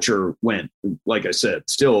culture went. Like I said,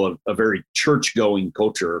 still a very church-going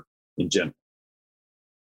culture in general.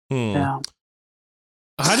 Yeah.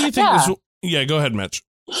 How do you think this? Yeah, go ahead, Mitch.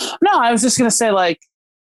 No, I was just gonna say, like,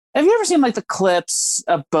 have you ever seen like the clips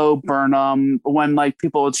of Bo Burnham when like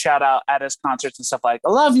people would shout out at his concerts and stuff like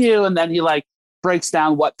 "I love you," and then he like breaks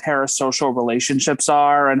down what parasocial relationships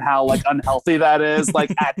are and how like unhealthy that is,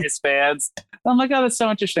 like at his fans. I'm like, oh, that's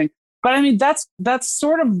so interesting. But I mean, that's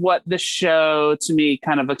sort of what the show to me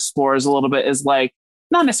kind of explores a little bit, is like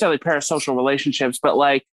not necessarily parasocial relationships, but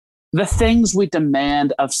like the things we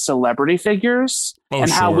demand of celebrity figures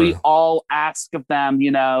how we all ask of them,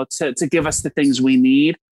 to give us the things we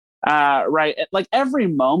need. Right. Like every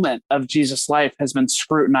moment of Jesus' life has been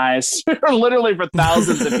scrutinized literally for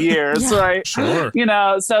thousands of years. Right. Sure.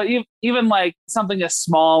 So even like something as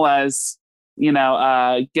small as,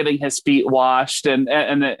 getting his feet washed and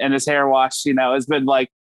his hair washed, has been like,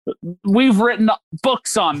 we've written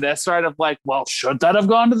books on this, right? Of like, well, should that have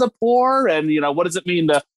gone to the poor? And, what does it mean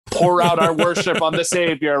to pour out our worship on the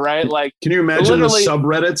Savior, right? Like, can you imagine the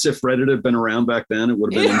subreddits? If Reddit had been around back then, it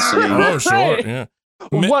would have been insane. Oh, sure. Right. Yeah.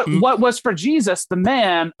 What was for Jesus, the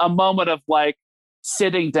man, a moment of like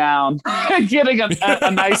sitting down and getting a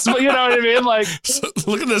nice, you know what I mean? Like,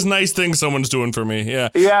 look at this nice thing someone's doing for me. Yeah.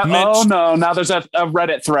 Yeah. Mitch, oh no. Now there's a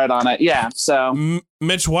Reddit thread on it. Yeah. So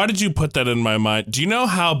Mitch, why did you put that in my mind? Do you know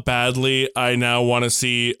how badly I now want to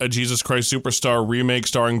see a Jesus Christ Superstar remake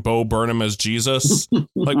starring Bo Burnham as Jesus?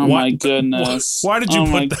 Like, oh my goodness. Why did you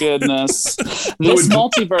put that? Oh my goodness. This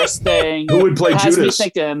multiverse thing. Who would play has Judas? Me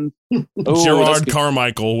thinking, Gerard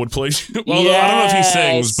Carmichael would play. Well, yes. I don't know if he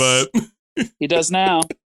sings, but he does now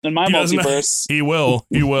in my multiverse. He will.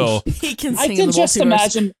 He can sing. I can just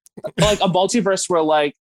imagine like a multiverse where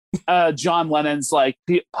like John Lennon's like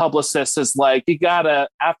publicist is like, you gotta,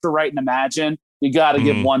 after writing Imagine, you gotta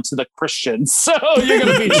give one to the Christians. So you're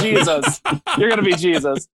gonna be Jesus. You're gonna be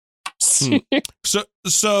Jesus.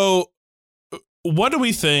 So what do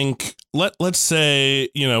we think? Let's say,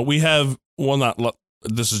 we have,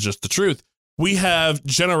 this is just the truth. We have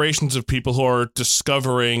generations of people who are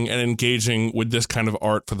discovering and engaging with this kind of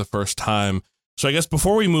art for the first time. So I guess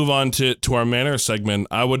before we move on to our Manor segment,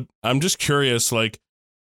 I'm just curious, like,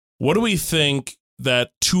 what do we think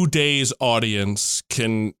that today's audience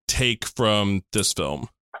can take from this film?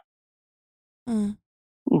 Ooh,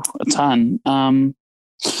 a ton.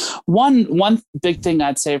 One big thing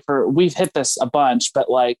I'd say we've hit this a bunch, but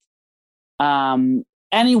like,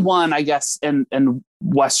 anyone, I guess, in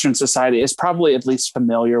Western society is probably at least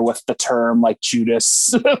familiar with the term like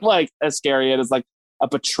Judas, like Iscariot is like a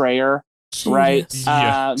betrayer, right?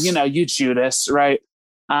 Yes. You Judas, right?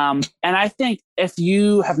 And I think if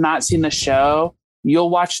you have not seen the show, you'll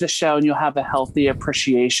watch the show and you'll have a healthy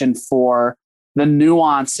appreciation for the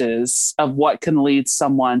nuances of what can lead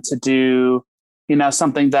someone to do,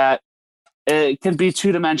 something that it can be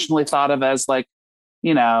two-dimensionally thought of as like,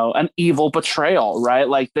 an evil betrayal, right?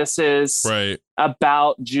 Like this is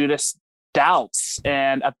about Judas' doubts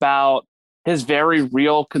and about his very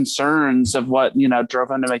real concerns of what, drove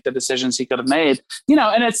him to make the decisions he could have made,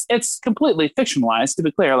 and it's completely fictionalized, to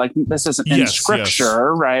be clear. Like this isn't in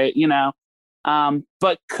scripture, right?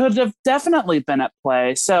 But could have definitely been at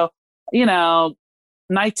play. So,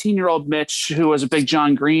 19-year-old Mitch, who was a big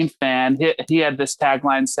John Green fan, he had this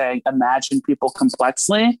tagline saying, "Imagine people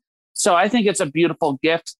complexly." So I think it's a beautiful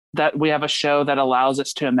gift that we have a show that allows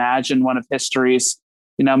us to imagine one of history's,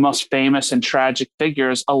 most famous and tragic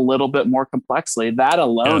figures a little bit more complexly. That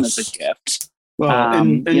alone is a gift. Well,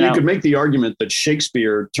 and you could make the argument that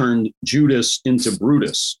Shakespeare turned Judas into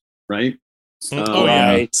Brutus, right?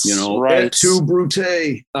 Right. Et tu,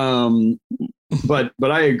 Brute. But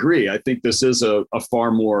I agree. I think this is a far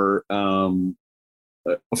more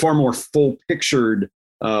full pictured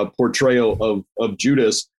portrayal of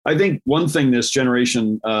Judas. I think one thing this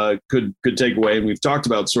generation could take away, and we've talked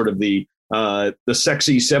about sort of the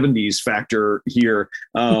sexy 70s factor here,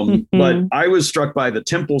 but I was struck by the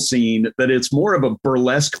temple scene that it's more of a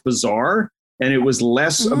burlesque bazaar, and it was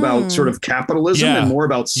less about sort of capitalism and more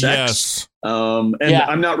about sex. I'm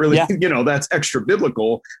not really, that's extra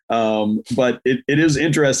biblical, but it is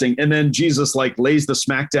interesting. And then Jesus like lays the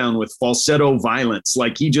smackdown with falsetto violence.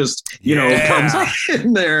 Like he just, comes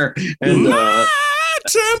in there and,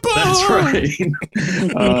 tempo. That's right.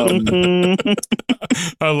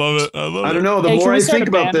 I love it. I don't know. The more I think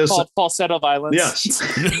about this, falsetto violence. Yes.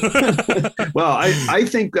 Well, I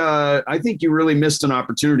think you really missed an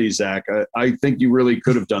opportunity, Zach. I think you really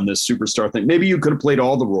could have done this superstar thing. Maybe you could have played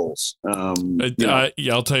all the roles. Yeah,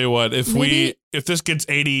 I'll tell you what. If this gets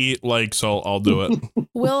 80 likes, I'll do it.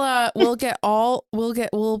 We'll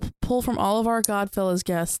pull from all of our Godfellas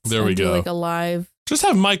guests. There we go. Like a live. Just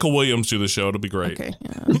have Michael Williams do the show. It'll be great. Okay.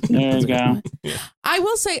 Yeah. There you go. Yeah. I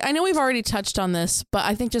will say, I know we've already touched on this, but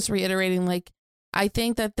I think just reiterating, like, I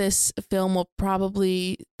think that this film will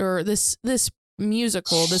probably, or this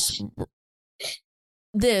musical, the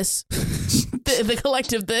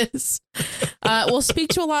collective will speak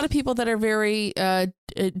to a lot of people that are very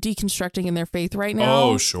deconstructing in their faith right now.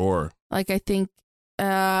 Oh, sure. Like, I think,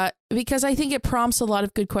 because I think it prompts a lot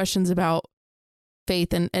of good questions about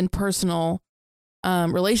faith and personal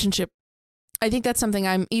relationship. I think that's something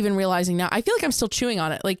I'm even realizing now. I feel like I'm still chewing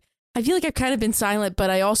on it. Like, I feel like I've kind of been silent,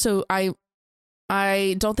 but I also, I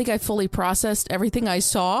don't think I fully processed everything I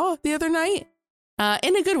saw the other night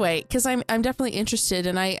in a good way, because I'm definitely interested,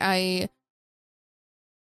 and I'm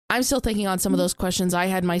still thinking on some of those questions I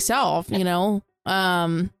had myself, you know.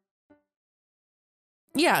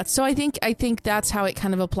 Yeah, so I think that's how it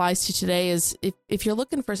kind of applies to today, is if you're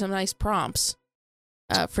looking for some nice prompts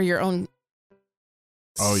for your own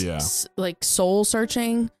like soul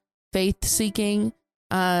searching, faith seeking,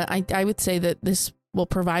 I would say that this will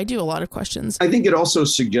provide you a lot of questions. I think it also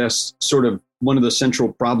suggests sort of one of the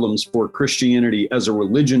central problems for Christianity as a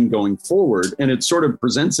religion going forward. And it sort of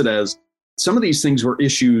presents it as some of these things were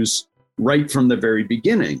issues right from the very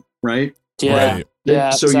beginning, right? Yeah. Right.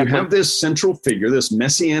 Yeah. So exactly. you have this central figure, this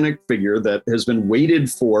messianic figure that has been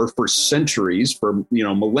waited for centuries, for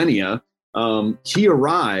millennia. He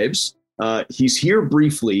arrives. He's here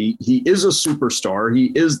briefly. He is a superstar.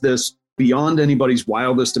 He is this beyond anybody's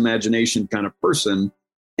wildest imagination kind of person.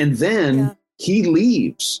 And then he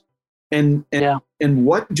leaves. And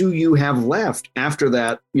what do you have left after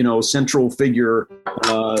that, central figure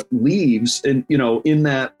leaves, and, in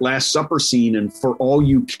that Last Supper scene, and for all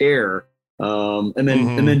you care. And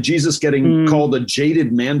then Jesus getting called a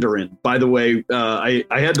jaded Mandarin. By the way, I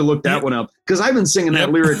had to look that one up, because I've been singing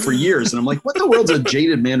that lyric for years, and I'm like, what the world's a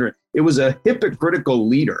jaded Mandarin? It was a hypocritical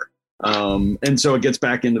leader. And so it gets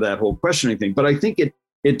back into that whole questioning thing. But I think it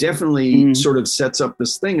definitely sort of sets up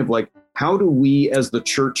this thing of like, how do we as the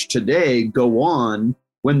church today go on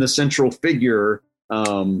when the central figure,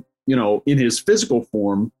 in his physical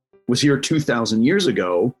form was here 2,000 years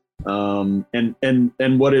ago?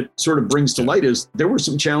 And what it sort of brings to light is there were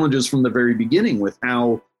some challenges from the very beginning with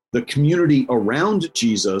how the community around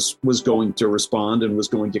Jesus was going to respond and was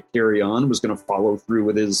going to carry on, was going to follow through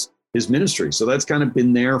with his ministry. So that's kind of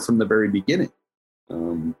been there from the very beginning.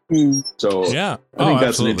 So yeah, I think that's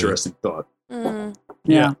absolutely an interesting thought.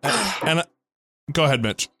 Yeah. And go ahead,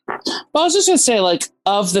 Mitch. Well, I was just going to say, like,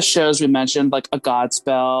 of the shows we mentioned, like A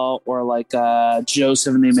Godspell or like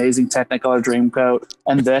Joseph and the Amazing Technicolor Dreamcoat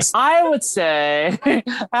and this, I would say,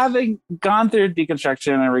 having gone through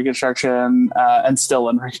deconstruction and reconstruction and still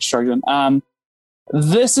in reconstruction,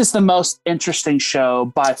 this is the most interesting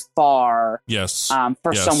show by far. Yes.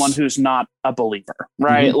 For someone who's not a believer,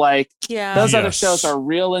 right? Mm-hmm. Like, those other shows are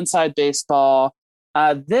real inside baseball.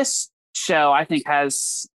 This show, I think,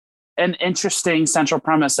 has an interesting central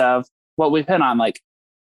premise of what we've hit on. Like,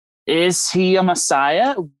 is he a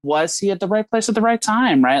Messiah? Was he at the right place at the right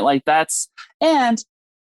time? Right? Like, and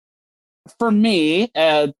for me,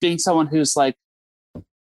 being someone who's like,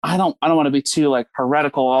 I don't want to be too like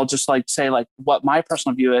heretical. I'll just like say like what my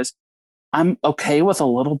personal view is. I'm okay with a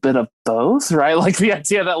little bit of both, right? Like the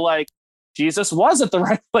idea that like Jesus was at the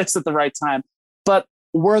right place at the right time, but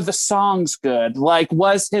were the songs good? Like,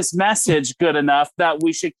 was his message good enough that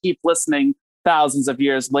we should keep listening thousands of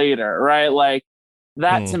years later, right? Like,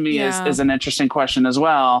 that to me is an interesting question as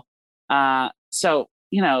well. So,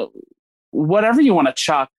 whatever you want to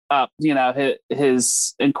chalk up,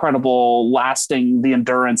 his incredible lasting, the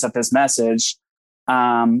endurance of his message,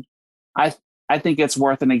 I think it's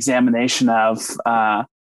worth an examination of,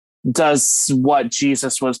 does what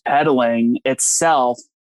Jesus was peddling itself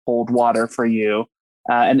hold water for you?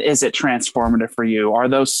 And is it transformative for you? Are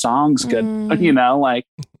those songs good?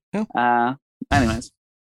 Anyways.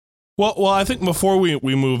 Well, I think before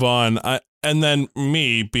we move on, and then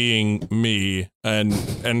me being me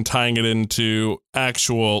and tying it into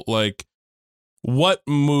actual, like, what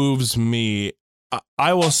moves me,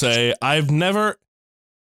 I will say I've never,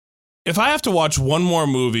 if I have to watch one more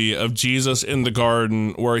movie of Jesus in the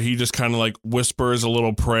garden where he just kind of like whispers a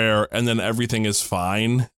little prayer and then everything is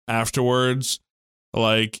fine afterwards,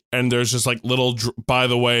 Like, and there's just like little, by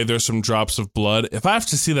the way, there's some drops of blood. If I have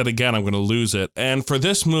to see that again, I'm going to lose it. And for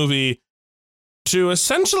this movie to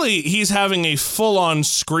essentially, he's having a full on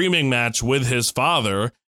screaming match with his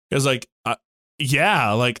father is like,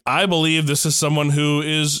 yeah, like I believe this is someone who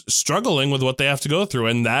is struggling with what they have to go through.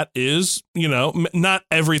 And that is, you know, not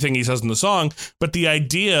everything he says in the song, but the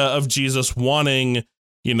idea of Jesus wanting,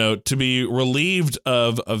 you know, to be relieved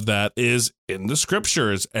of that is in the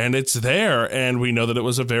scriptures, and it's there. And we know that it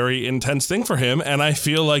was a very intense thing for him. And I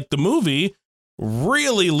feel like the movie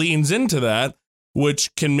really leans into that,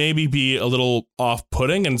 which can maybe be a little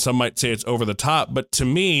off-putting, and some might say it's over the top. But to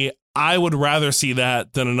me, I would rather see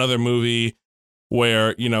that than another movie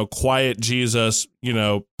where, you know, quiet Jesus, you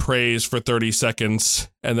know, prays for 30 seconds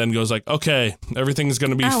and then goes like, okay, everything's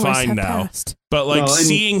going to be fine now. Passed. But like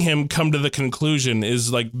seeing him come to the conclusion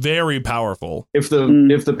is like very powerful. If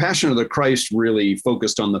the Passion of the Christ really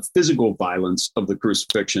focused on the physical violence of the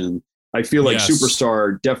crucifixion, I feel like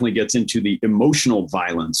Superstar definitely gets into the emotional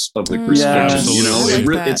violence of the crucifixion. You know,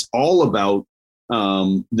 it's all about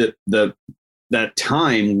that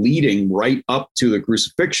time leading right up to the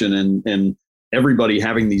crucifixion and everybody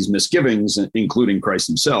having these misgivings, including Christ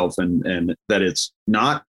himself, and that it's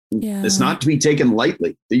not to be taken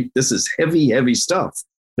lightly. This is heavy stuff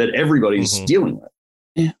that everybody's dealing with.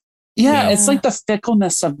 Yeah, it's like the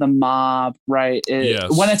fickleness of the mob, right?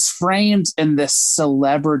 When it's framed in this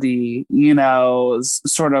celebrity, you know,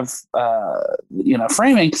 sort of, you know,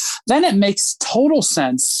 framing, then it makes total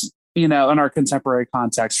sense, you know, in our contemporary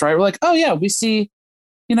context, right? We're like, oh yeah, we see,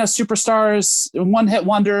 you know, superstars, one-hit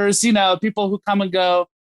wonders, you know, people who come and go,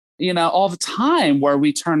 you know, all the time, where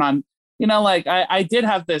we turn on, you know, like I did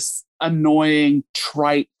have this annoying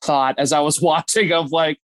trite thought as I was watching of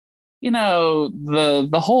like, you know,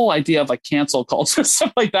 the whole idea of like cancel culture,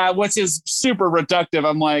 stuff like that, which is super reductive.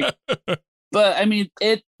 I'm like, but I mean,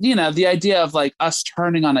 it, you know, the idea of like us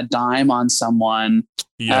turning on a dime on someone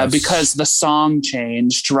because the song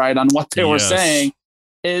changed, right, on what they were saying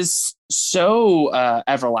is so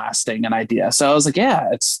everlasting an idea. So I was like, yeah,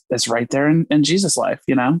 it's right there in Jesus' life,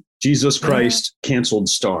 you know? Jesus Christ canceled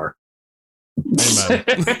star.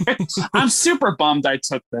 I'm super bummed I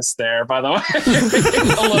took this there, by the way.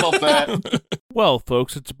 A little bit. Well,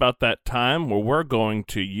 folks, it's about that time where we're going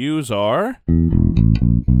to use our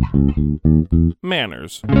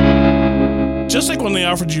manners. Just like when they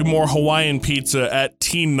offered you more Hawaiian pizza at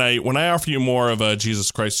teen night, when I offer you more of a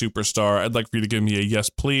Jesus Christ Superstar, I'd like for you to give me a yes,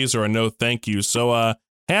 please, or a no, thank you. So,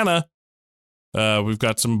 Hannah, we've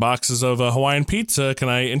got some boxes of Hawaiian pizza. Can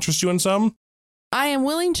I interest you in some? I am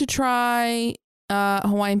willing to try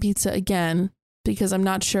Hawaiian pizza again because I'm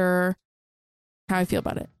not sure how I feel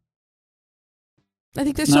about it. I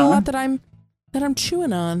think there's still a lot that I'm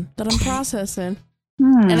chewing on, that I'm processing.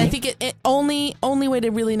 And I think it only way to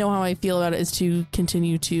really know how I feel about it is to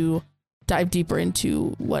continue to dive deeper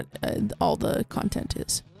into what all the content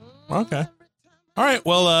is. Okay. All right.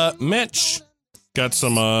 Well, Mitch got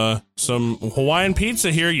some Hawaiian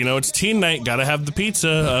pizza here. You know, it's teen night. Got to have the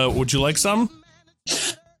pizza. Would you like some?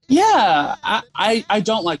 Yeah, I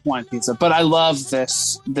don't like Hawaiian pizza, but I love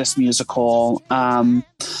this musical.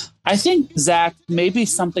 I think, Zach, maybe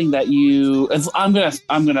something that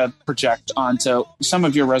I'm gonna project onto some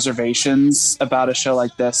of your reservations about a show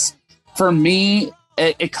like this. For me,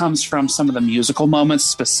 it comes from some of the musical moments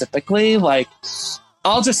specifically. Like,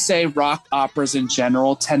 I'll just say rock operas in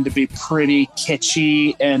general tend to be pretty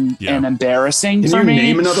kitschy and embarrassing for me. Can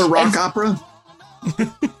you name another rock opera?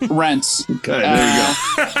 Rent. Okay, there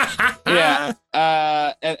you go.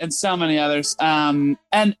 And so many others. And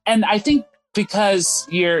I think because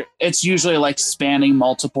it's usually like spanning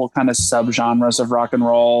multiple kind of subgenres of rock and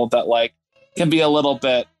roll that like can be a little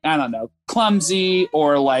bit, I don't know, clumsy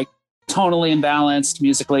or like tonally imbalanced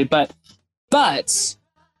musically, but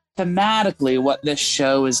thematically what this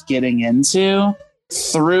show is getting into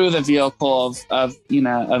through the vehicle of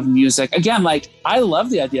music. Again, like I love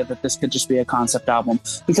the idea that this could just be a concept album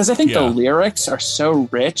because I think the lyrics are so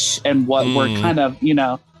rich and what we're kind of,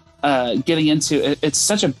 getting into. It's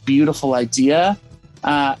such a beautiful idea.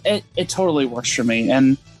 It totally works for me.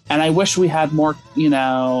 And I wish we had more,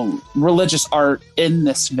 religious art in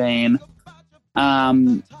this vein.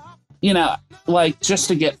 Like just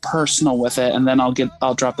to get personal with it, and then I'll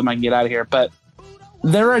drop the mic and get out of here. But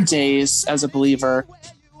there are days as a believer,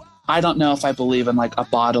 I don't know if I believe in like a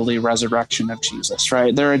bodily resurrection of Jesus,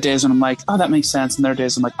 right? There are days when I'm like, oh, that makes sense. And there are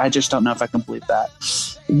days I'm like, I just don't know if I can believe that.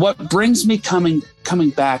 What brings me coming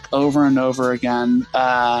back over and over again,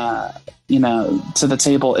 to the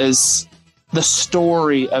table is the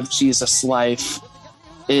story of Jesus' life.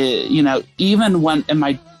 Even when in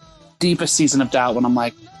my deepest season of doubt when I'm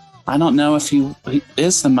like, I don't know if he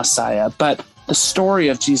is the Messiah, but the story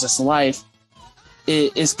of Jesus' life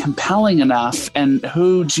is compelling enough, and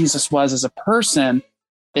who Jesus was as a person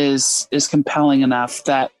is compelling enough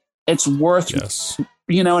that it's worth,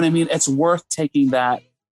 you know what I mean? It's worth taking that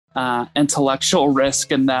intellectual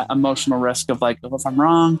risk and that emotional risk of like, if I'm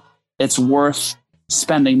wrong, it's worth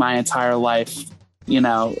spending my entire life,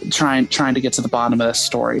 trying to get to the bottom of this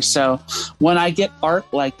story. So when I get art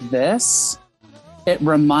like this, it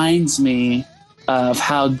reminds me of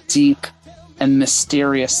how deep and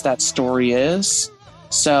mysterious that story is.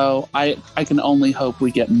 So I can only hope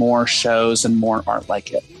we get more shows and more art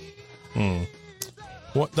like it.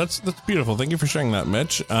 Well, that's beautiful. Thank you for sharing that,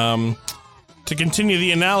 Mitch. To continue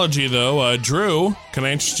the analogy, though, Drew, can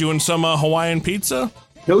I interest you in some Hawaiian pizza?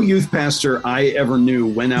 No youth pastor I ever knew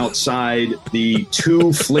went outside the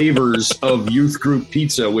 2 flavors of youth group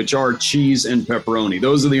pizza, which are cheese and pepperoni.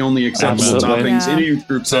 Those are the only acceptable toppings in a youth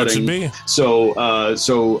group setting.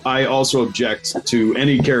 So I also object to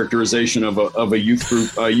any characterization of a youth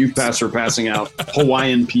group, youth pastor passing out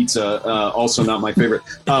Hawaiian pizza. Also not my favorite.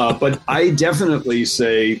 But I definitely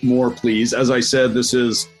say more, please. As I said, this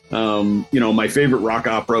is my favorite rock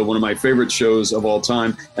opera, one of my favorite shows of all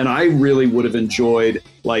time. And I really would have enjoyed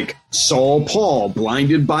like Saul Paul,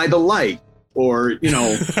 Blinded by the Light, or,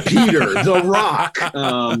 Peter, The Rock.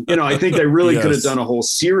 I think they really could have done a whole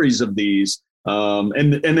series of these.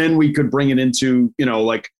 And then we could bring it into,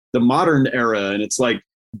 like the modern era. And it's like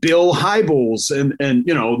Bill Hybels and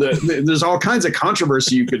there's all kinds of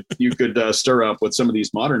controversy you could stir up with some of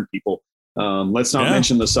these modern people. Let's not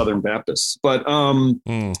mention the Southern Baptists, but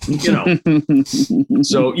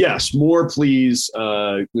so yes, more please.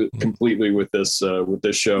 Completely with this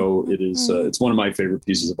show. It is it's one of my favorite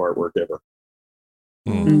pieces of artwork ever.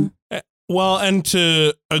 Well, and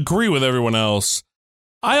to agree with everyone else,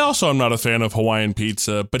 I also am not a fan of Hawaiian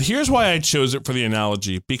pizza, but here's why I chose it for the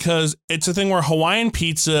analogy, because it's a thing where Hawaiian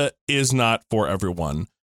pizza is not for everyone.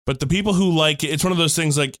 But the people who like it, it's one of those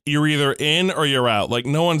things like you're either in or you're out. Like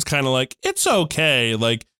no one's kind of like, it's okay.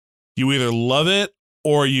 Like you either love it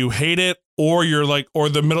or you hate it, or you're like, or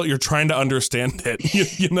the middle, you're trying to understand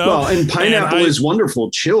it, you know? Well, and pineapple is wonderful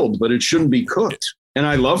chilled, but it shouldn't be cooked. And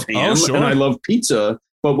I love ham and I love pizza.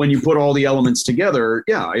 But when you put all the elements together,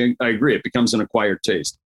 I agree. It becomes an acquired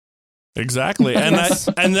taste. Exactly. And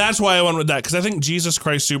that's why I went with that. Because I think Jesus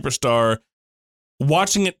Christ Superstar,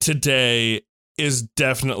 watching it today, is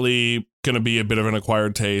definitely going to be a bit of an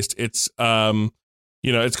acquired taste. It's,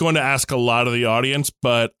 it's going to ask a lot of the audience,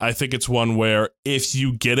 but I think it's one where if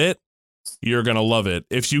you get it, you're going to love it.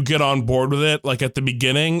 If you get on board with it, like at the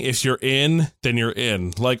beginning, if you're in, then you're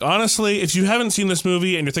in. Like, honestly, if you haven't seen this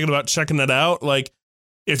movie and you're thinking about checking it out, like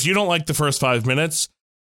if you don't like the first 5 minutes,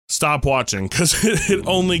 stop watching, because it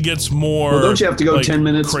only gets more. Well, don't you have to go 10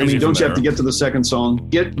 minutes? I mean, don't you have to get to the second song?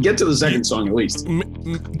 Get to the second song at least.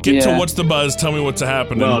 Get to What's the Buzz? Tell me what's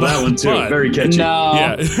happening. Well, that one too. Very catchy. No.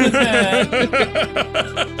 Yeah.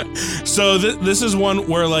 So this is one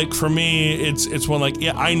where, like, for me, it's one like,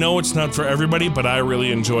 I know it's not for everybody, but I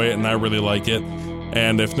really enjoy it and I really like it.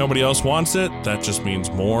 And if nobody else wants it, that just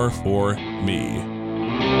means more for me.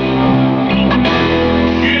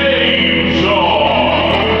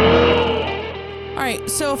 All right,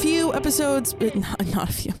 so a few episodes,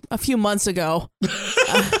 a few months ago.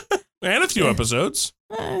 And a few episodes.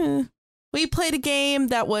 We played a game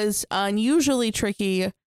that was unusually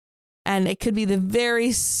tricky, and it could be the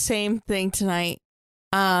very same thing tonight.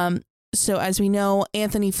 So as we know,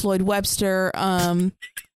 Anthony Floyd Webster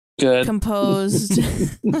composed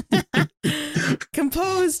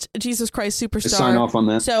Jesus Christ Superstar. Sign off on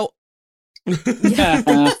that. So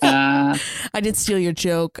I did steal your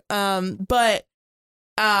joke. But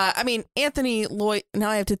I mean, Anthony Lloyd. Now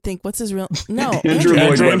I have to think. What's his real? No, Andrew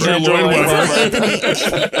Lloyd Webber.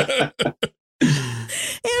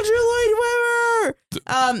 Andrew Lloyd Webber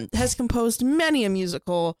has composed many a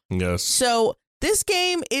musical. Yes. So this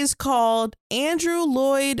game is called Andrew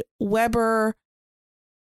Lloyd Webber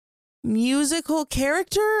musical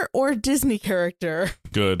character or Disney character.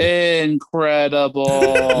 Good.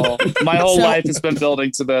 Incredible. My whole life has been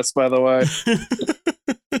building to this, by the way.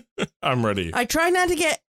 I'm ready. I try not to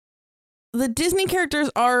get... The Disney characters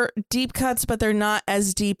are deep cuts, but they're not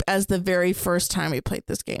as deep as the very first time we played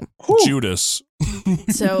this game. Judas.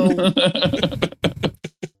 So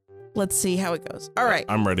let's see how it goes. All right.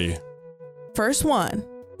 I'm ready. First one.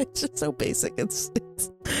 It's just so basic. It's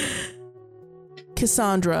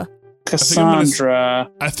Cassandra. Cassandra.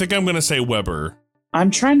 I think I'm going to say Weber. I'm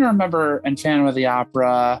trying to remember in Phantom of the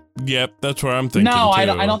Opera. Yep, that's where I'm thinking. No, I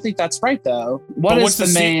don't think that's right though. What's the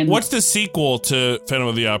main? What's the sequel to Phantom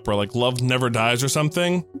of the Opera? Like Love Never Dies or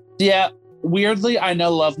something? Yeah. Weirdly, I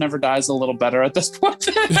know Love Never Dies a little better at this point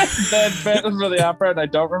than Phantom of the Opera, and I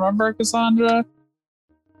don't remember Cassandra,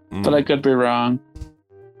 but I could be wrong.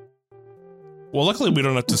 Well, luckily we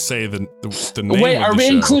don't have to say the name. Wait, of are the we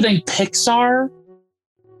show. including Pixar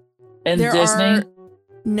and there Disney? Are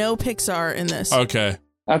no Pixar in this. Okay.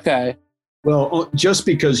 Well, just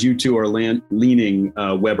because you two are leaning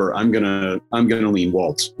Weber, I'm gonna lean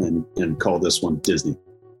Walt and call this one Disney.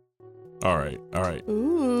 All right.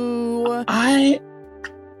 Ooh.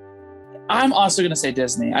 I'm also gonna say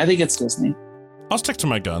Disney. I think it's Disney. I'll stick to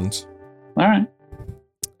my guns. All right.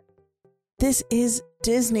 This is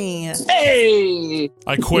Disney. Hey!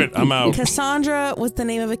 I quit. I'm out. Cassandra was the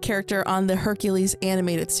name of a character on the Hercules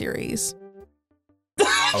animated series.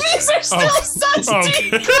 These are still such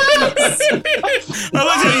deep cuts. I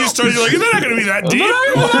like how you started. You're like, they're not going to be that deep.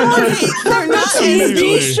 They're not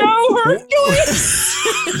TV show Hercules.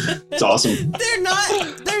 It's awesome. They're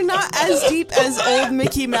not as deep as old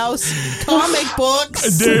Mickey Mouse comic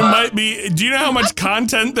books. There might be. Do you know how much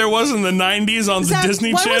content there was in the 90s on Zach, the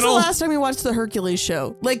Disney when Channel? was the last time you watched the Hercules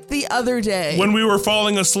show? Like the other day. When we were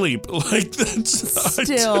falling asleep. Like that's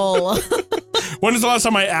Still. When was the last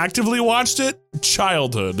time I actively watched it?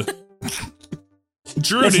 Childhood.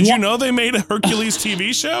 Drew, did you know they made a Hercules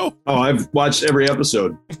TV show? Oh, I've watched every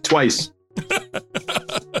episode twice.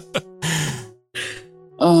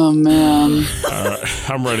 Oh man! All right,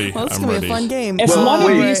 I'm ready. Well, it's I'm gonna ready. be a fun game. If one of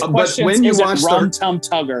these but questions when you isn't watch Rum Tum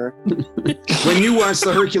Tugger, when you watch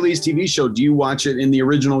the Hercules TV show, do you watch it in the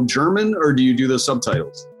original German or do you do the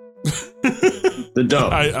subtitles? The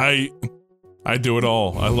dub. I do it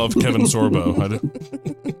all. I love Kevin Sorbo.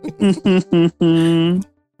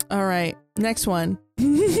 All right, next one. I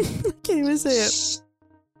can't even say it.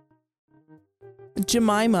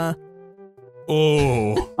 Jemima.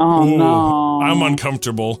 Oh no! I'm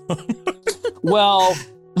uncomfortable. Well,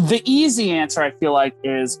 the easy answer I feel like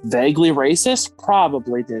is vaguely racist.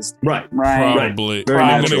 Probably Disney. Right. Probably. Very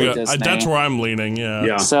I'm naturally gonna go, Disney. that's where I'm leaning.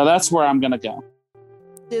 Yeah. So that's where I'm gonna go.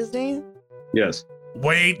 Disney. Yes.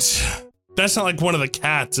 Wait, that's not like one of the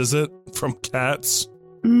cats, is it? From Cats.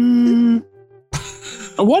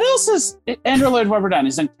 What else is Andrew Lloyd Webber done?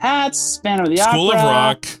 He's in Cats, Phantom of the Opera, School of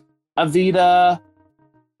Rock. Evita.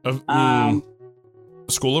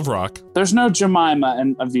 School of Rock. There's no Jemima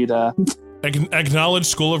in Evita. Acknowledge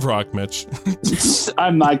School of Rock, Mitch.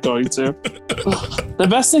 I'm not going to. The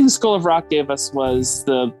best thing School of Rock gave us was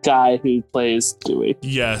the guy who plays Dewey.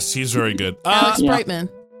 Yes, he's very good. Alex Brightman.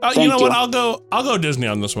 You know what? I'll go Disney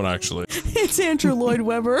on this one, actually. It's Andrew Lloyd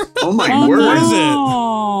Webber. Oh my word! What is it?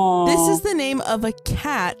 This is the name of a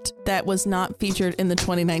cat that was not featured in the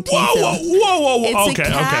 2019 Whoa, film. whoa. It's a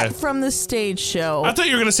cat from the stage show. I thought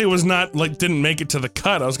you were gonna say it was not didn't make it to the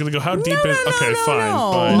cut. I was gonna go how deep is okay, no, fine.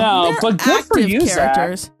 no. Fine. No, They're but good for active you,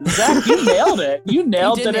 characters. Zach. You nailed it. You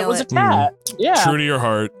nailed did that it nail was a it. cat. Yeah. True to your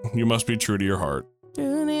heart. You must be true to your heart.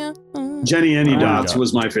 Jenny Any Oh, Dots God.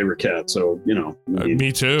 was my favorite cat, so you know.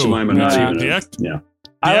 Me too. Jemima, not even the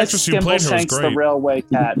I like actress who played her was Skimbleshanks, the great. railway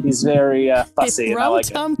cat. He's very fussy. It's and I Rum like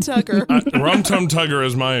it. Tum Tugger. Rum Tum Tugger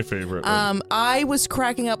is my favorite. I was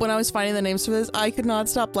cracking up when I was finding the names for this. I could not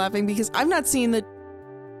stop laughing because I've not seen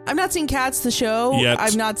Cats the show. Yet.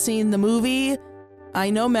 I've not seen the movie.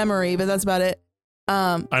 I know Memory, but that's about it.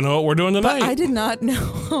 I know what we're doing tonight. But I did not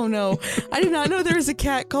know. Oh no, I did not know there was a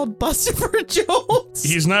cat called Buster Jones.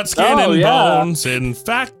 He's not skin and bones. In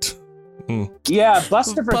fact. Yeah,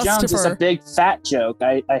 Bustifer Jones is a big fat joke.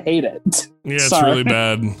 I hate it. Yeah, it's really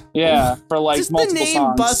bad. Yeah, for like Just multiple the name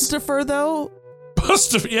songs. Bustifer though.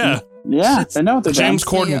 Bustifer, yeah. Yeah, I know what they're James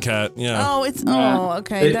doing. Corden cat. Yeah. Oh, it's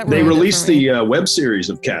okay. They released the web series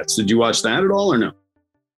of Cats. Did you watch that at all or no?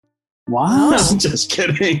 Wow. Just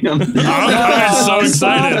kidding. I'm so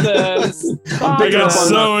excited. I'm picking up on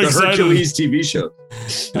so the excited. Hercules TV show.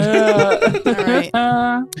 All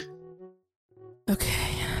right. Okay.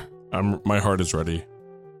 My heart is ready.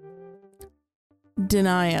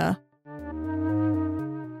 Denia.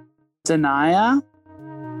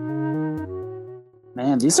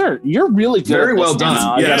 Man, you're really good. Very at this well done.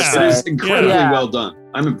 now, I Yes, gotta it is say. incredibly Yeah. well done.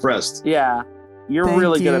 I'm impressed. Yeah, you're Thank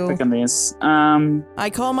really good you. at picking these. I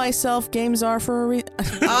call myself Game Czar for a reason.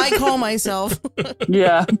 I call myself.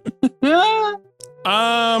 Yeah.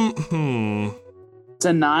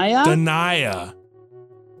 Denia.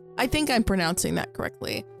 I think I'm pronouncing that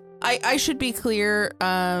correctly. I should be clear.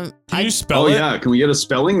 Can you spell it? Oh yeah, can we get a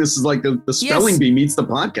spelling? This is like the spelling bee meets the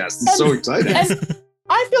podcast. It's so exciting. And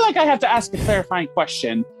I feel like I have to ask a clarifying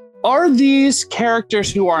question. Are these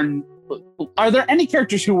characters who are there any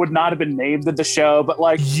characters who would not have been named in the show, but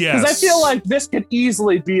like, yes, because I feel like this could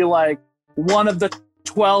easily be like one of the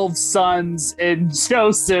 12 sons and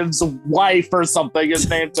Joseph's wife or something is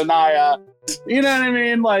named Danaya. You know what I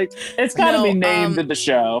mean? Like, it's got to be named in the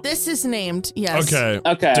show. This is named, yes.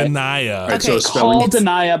 Okay. Danaya. Right, so call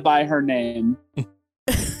Danaya by her name.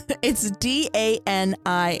 It's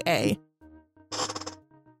Dania.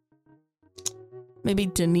 Maybe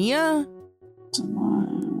Dania?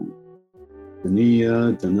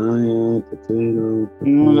 Danaya, potato.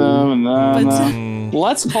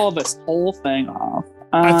 Let's call this whole thing off.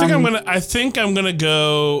 I think I'm gonna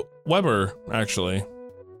go Weber, actually.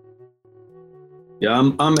 Yeah,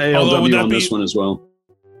 I'm ALW on this one as well.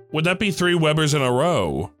 Would that be 3 Webers in a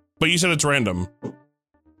row? But you said it's random.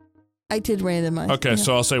 I did randomize. Okay,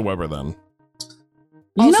 so I'll say Weber then.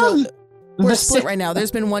 Also, we're split right now.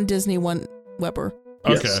 There's been one Disney, one Weber.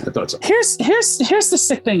 Okay, yes, I thought so. Here's the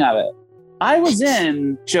sick thing of it. I was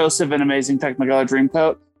in Joseph and Amazing Technicolor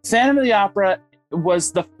Dreamcoat. Phantom of the Opera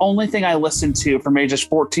was the only thing I listened to from ages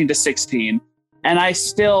 14 to 16, and I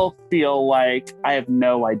still feel like I have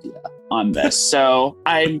no idea on this. So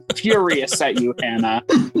I'm furious at you, Hannah.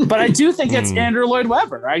 But I do think it's Andrew Lloyd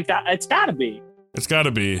Webber. It's got to be. It's got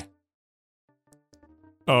to be.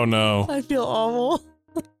 Oh no! I feel awful.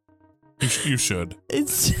 You should.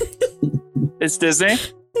 It's Disney.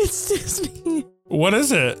 It's Disney. What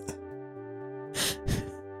is it?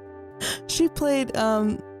 She played.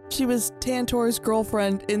 She was Tantor's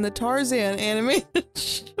girlfriend in the Tarzan animated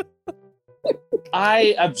show.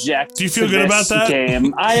 I object. Do you feel good about that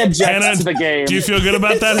game? I object Hannah, to the game. Do you feel good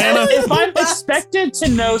about that, Hannah? If I'm expected to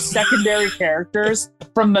know secondary characters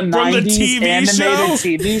from the 90s animated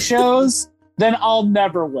TV shows, then I'll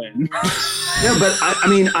never win. Yeah, but I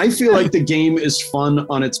mean, I feel like the game is fun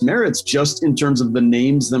on its merits just in terms of the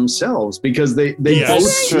names themselves, because they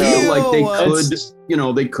both feel like they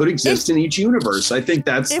could exist in each universe. I think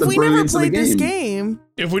that's the brilliance of the game.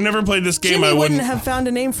 If we never played this game, Jimmy I wouldn't have found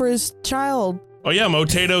a name for his child. Oh yeah,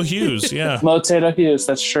 Motato Hughes. Yeah, Motato Hughes.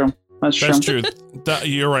 That's true. That's true.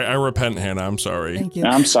 You're right. I repent, Hannah. I'm sorry. Thank you.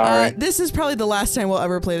 I'm sorry. This is probably the last time we'll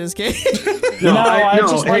ever play this game. I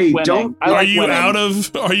just like winning. Are you out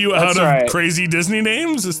of crazy Disney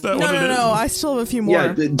names? Is that what it is? No, I still have a few more.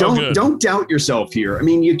 Yeah, don't doubt yourself here. I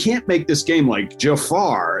mean, you can't make this game like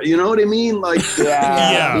Jafar. You know what I mean? Like,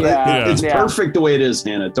 it's perfect the way it is,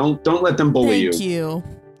 Hannah. Don't let them bully you. Thank you.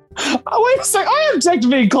 Oh, wait a second. I object to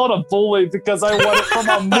being called a bully because I want it from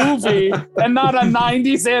a movie and not a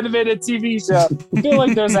 90s animated TV show. I feel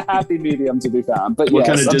like there's a happy medium to be found. But what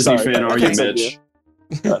kind of Disney fan are you, Mitch?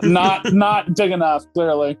 Not big enough,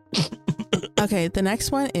 clearly. Okay, the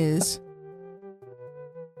next one is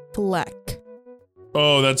Fleck.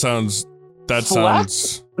 Oh, that sounds not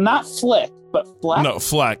Flick, but Fleck. No,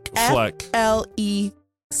 Fleck. Fleck. Okay,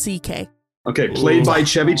 played by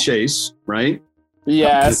Chevy Chase, right?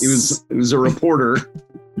 Yes. It was a reporter.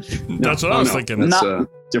 That's what I was thinking. That's a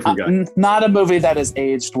different guy. Not a movie that has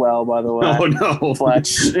aged well, by the way. Oh, no.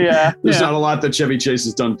 Fletch. Yeah. There's not a lot that Chevy Chase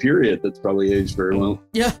has done, period, that's probably aged very well.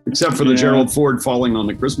 Yeah. Except for the Gerald Ford falling on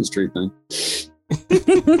the Christmas tree thing.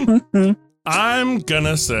 I'm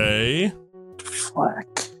gonna say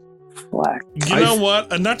Fleck. You know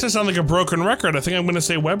what? Not to sound like a broken record, I think I'm gonna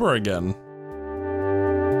say Weber again.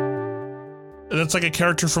 That's like a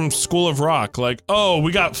character from School of Rock. Like, oh,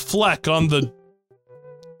 we got Fleck on the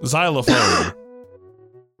xylophone.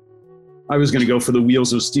 I was going to go for the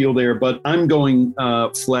Wheels of Steel there, but I'm going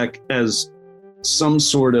Fleck as some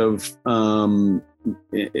sort of, animal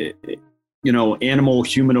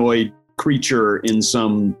humanoid creature in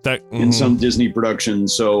some Disney production.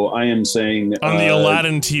 So I am saying on the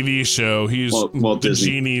Aladdin TV show, he's Walt the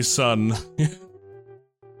Disney. genie's son.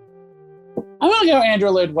 I'm going to go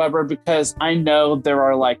Andrew Lloyd Webber because I know there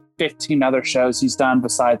are like 15 other shows he's done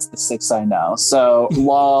besides the 6 I know. So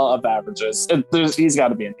law of averages. He's got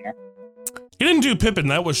to be in here. He didn't do Pippin.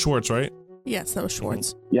 That was Schwartz, right? Yes, that was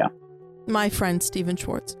Schwartz. Yeah. My friend, Steven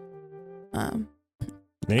Schwartz.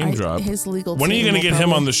 Name drop. His legal When are you going to get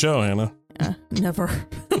him on the show, Hannah? Never.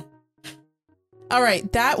 All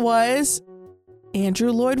right. That was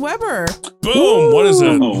Andrew Lloyd Webber. Boom. Woo! What is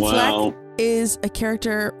it? Oh, wow. Fleck is a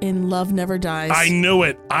character in Love Never Dies. I knew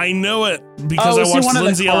it because I watched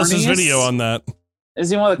Lindsay Ellis's video on that. Is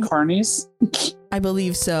he one of the Carnies? I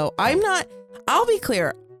believe so. I'll be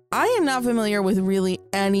clear. I am not familiar with really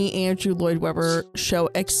any Andrew Lloyd Webber show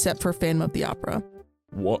except for Phantom of the Opera.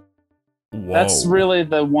 What? Whoa. That's really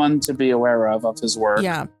the one to be aware of his work.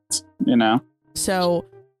 Yeah. You know? So,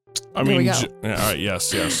 I mean, all right,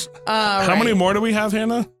 yes. How many more do we have,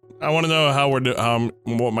 Hannah? I want to know how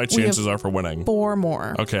what my chances are for winning. 4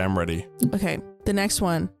 more. Okay, I'm ready. Okay, the next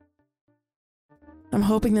one. I'm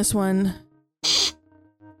hoping this one.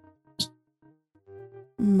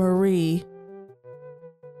 Marie.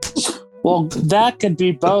 Well, that could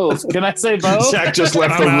be both. Can I say both? Zach just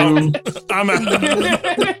left the room. I'm out.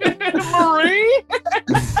 Marie?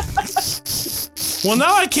 Well,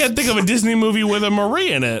 now I can't think of a Disney movie with a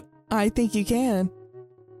Marie in it. I think you can.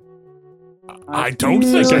 I don't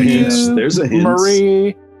think I can. There's a hint.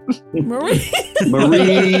 Marie. Marie.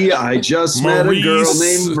 Marie. I just met a girl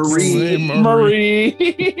named Marie. Marie.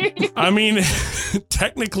 I mean,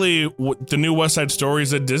 technically, the new West Side Story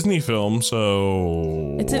is a Disney film,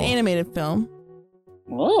 so... It's an animated film.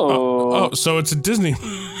 Oh. So it's a Disney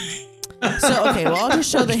So, okay, well, I'll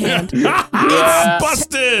just show the hand. Yeah.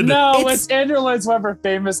 Busted! No, it's Andrew Lloyd Webber's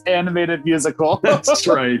famous animated musical. That's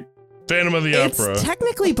right. Phantom of the Opera. It's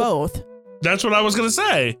technically both. That's what I was going to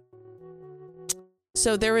say.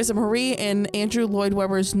 So there is a Marie in Andrew Lloyd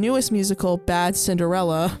Webber's newest musical, Bad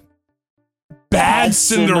Cinderella. Bad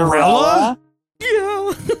Cinderella?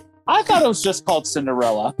 Yeah. I thought it was just called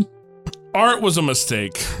Cinderella. Art was a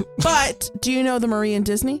mistake. But do you know the Marie in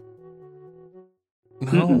Disney?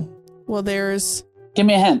 No. Well, there's... Give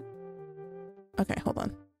me a hint. Okay, hold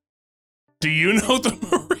on. Do you know the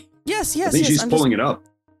Marie? Yes. I think she's pulling it up.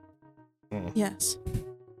 Yes.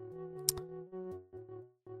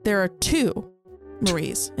 There are 2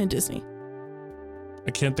 Maries in Disney.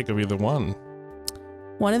 I can't think of either one.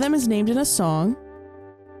 One of them is named in a song.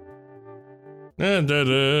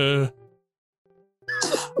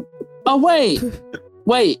 Oh,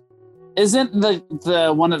 wait. Isn't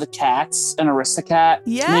the one of the cats an Aristocat?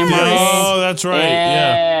 Yes. named Marie? Oh, that's right.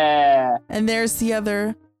 Yeah. And there's the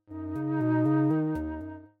other.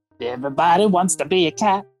 Everybody wants to be a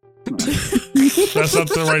cat. That's not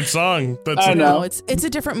the right song. That's I know. No, it's a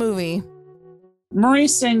different movie. Marie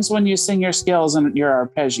sings when you sing your scales and your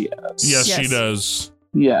arpeggios. Yes, she does.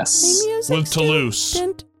 Yes. With Toulouse. I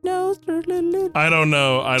don't know. I don't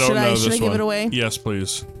know this one. Should I give it away? Yes,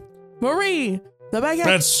 please. Marie, the baguette.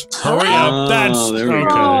 That's hurry up. That's there we okay.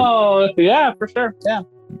 go. Oh, yeah, for sure. Yeah.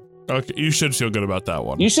 Okay, you should feel good about that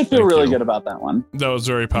one. You should feel Thank really you. good about that one. That was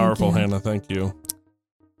very powerful, you. Hannah. Thank you.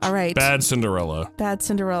 All right. Bad Cinderella. Bad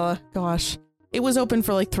Cinderella. Gosh. It was open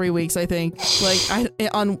for like 3 weeks, I think.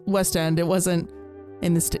 On West End. It wasn't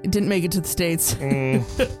in the it didn't make it to the States.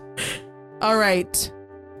 All right.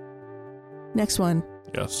 Next one.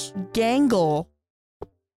 Yes. Gangle.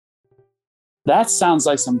 That sounds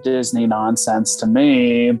like some Disney nonsense to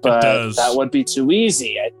me, but that would be too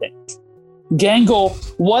easy, I think. Gangle,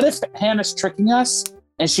 what if Hannah's tricking us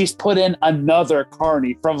and she's put in another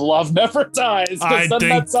Carney from Love Never Dies? Because doesn't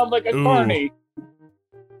that sound like a Carney?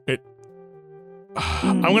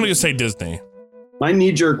 I'm going to say Disney. My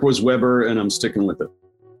knee jerk was Weber, and I'm sticking with it.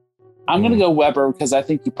 I'm going to go Weber because I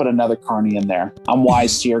think you put another Carney in there. I'm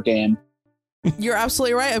wise to your game. You're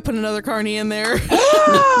absolutely right. I put another Carney in there.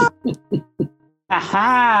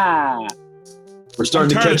 Aha! We're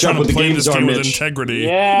starting to catch up with the games, with Mitch. integrity.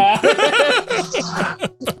 Yeah.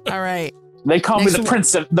 All right. They call me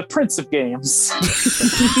the Prince of Games.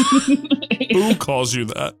 Who calls you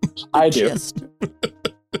that? I do.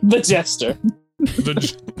 The Jester.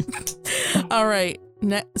 All right.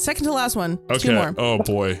 Second to last one. Okay. 2 more. Oh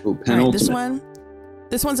boy. Ooh, all right, this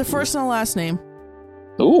one's a first and a last name.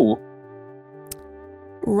 Ooh.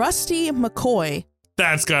 Rusty McCoy.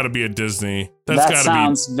 That's got to be a Disney. That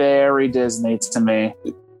sounds very Disney to me.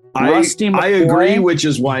 I agree, which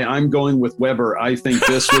is why I'm going with Weber. I think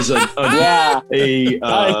this was a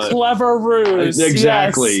clever ruse.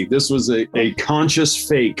 Exactly. Yes. This was a conscious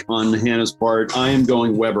fake on Hannah's part. I am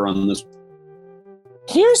going Weber on this.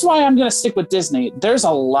 Here's why I'm going to stick with Disney. There's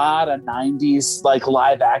a lot of 90s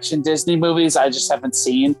live action Disney movies I just haven't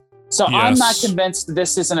seen. So yes. I'm not convinced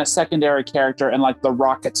this isn't a secondary character in The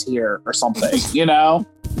Rocketeer or something, you know?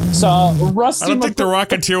 So Rusty I don't think The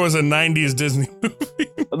Rocketeer was a 90s Disney movie.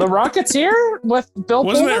 The Rocketeer with Bill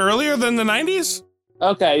Wasn't Pullman? it earlier than the 90s?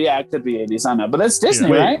 Okay, yeah, it could be 80s. I know, but it's Disney,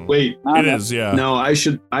 right? Wait, it is, yeah. No, I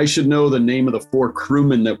should know the name of the 4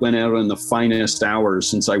 crewmen that went out on the finest hours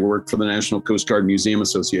since I worked for the National Coast Guard Museum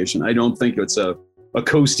Association. I don't think it's a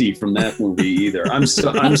coastie from that movie either. I'm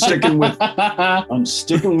sticking with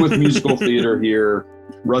musical theater here.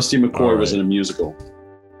 Rusty McCoy was in a musical.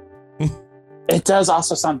 It does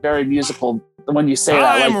also sound very musical when you say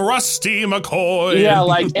that. I'm Rusty McCoy. Yeah,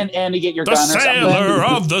 and Andy, get your gun or something. The sailor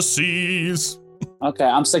of the seas. Okay,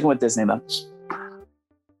 I'm sticking with Disney then.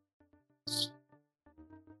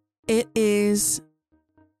 It is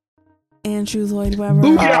Andrew Lloyd Webber.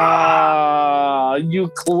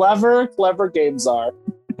 You clever games are.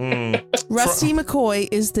 Rusty McCoy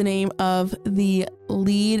is the name of the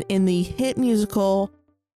lead in the hit musical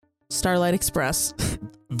Starlight Express.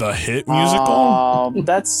 The hit musical? It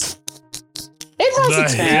has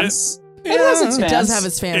its fans. It has its fans. It does have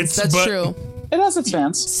its fans. That's true. It has its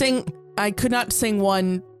fans. I could not sing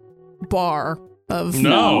one bar of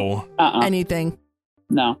anything.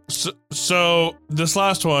 No. So this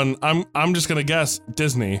last one, I'm just gonna guess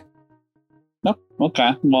Disney. Nope.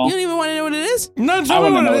 Okay. Well, you don't even want to know what it is? No, tell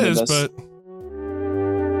me what it is, but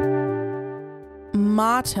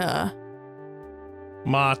Mata.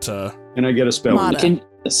 Can I get a spelling? Yeah.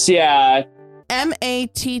 Matta.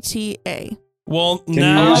 Well,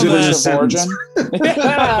 now Mata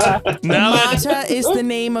is the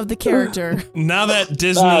name of the character. Now that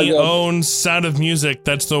Disney owns Sound of Music,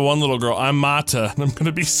 that's the one little girl. I'm Mata, and I'm going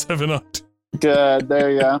to be 7-0. Good.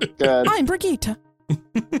 There you go. Good. I'm Brigitte.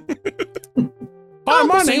 Hi,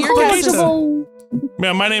 my name's Brigitte.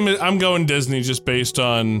 Yeah, my name is. I'm going Disney just based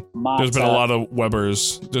on. Mata. There's been a lot of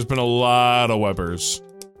Webbers.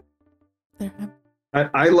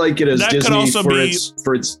 I like it as that Disney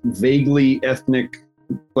for its vaguely ethnic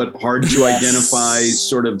but hard to identify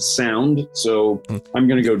sort of sound. So I'm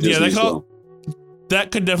going to go Disney as well.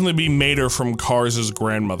 That could definitely be Mater from Cars'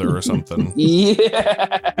 grandmother or something.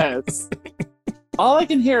 Yes. All I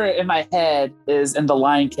can hear in my head is in The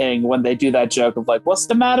Lion King when they do that joke of like, "What's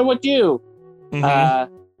the matter with you?"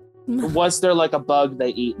 Mm-hmm. Was there like a bug they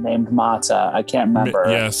eat named Mata? I can't remember.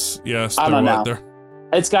 Yes. I don't know.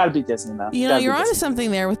 It's got to be Disney, though. You know, you're onto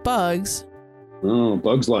something there with Bugs. Oh,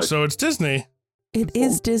 Bugs Life. So it's Disney. It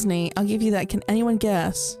is Disney. I'll give you that. Can anyone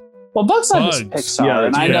guess? Well, Bugs Life is Pixar,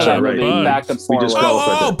 and I know that movie back and forth.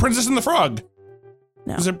 Oh, Princess and the Frog.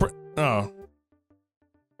 No. Is it?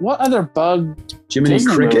 What other bug Jiminy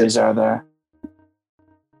Disney Cricket movies are there?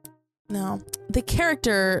 No, the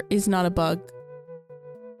character is not a bug,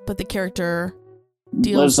 but the character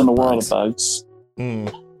lives in the world of bugs.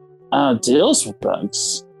 Deals with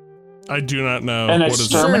bugs. I do not know. An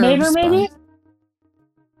exterminator, maybe?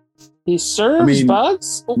 He serves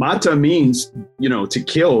bugs? Mata means, to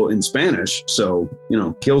kill in Spanish. So,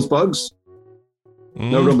 kills bugs.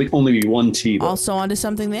 No, it'll only be one T, though. Also onto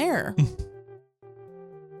something there.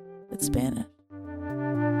 It's Spanish.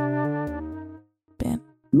 You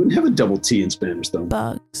wouldn't have a double T in Spanish, though.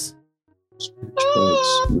 Bugs.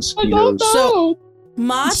 Bugs, mosquitoes. So,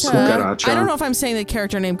 Mata, I don't know if I'm saying the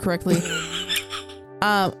character name correctly,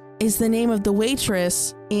 is the name of the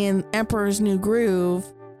waitress in Emperor's New Groove.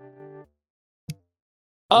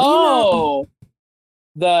 Oh,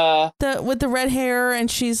 the with the red hair, and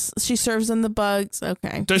she serves them the bugs.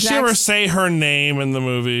 Okay. Does she ever say her name in the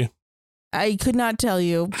movie? I could not tell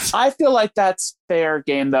you. I feel like that's fair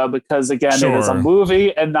game though, because again, it is a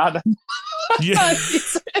movie and not a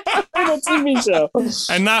TV show,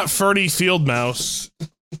 and not Ferdy Field Mouse.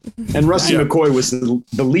 And Rusty McCoy was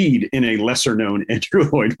the lead in a lesser-known Andrew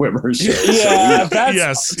Lloyd Webber show. Yeah,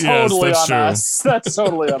 that's totally that's on us. That's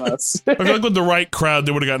totally on us. I feel like with the right crowd,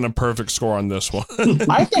 they would have gotten a perfect score on this one.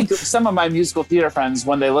 I think some of my musical theater friends,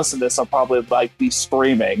 when they listen to this, will probably be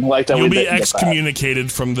screaming. You'll be excommunicated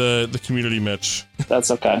from the community, Mitch.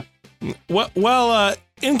 That's okay. Well,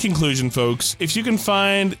 in conclusion, folks, if you can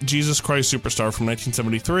find Jesus Christ Superstar from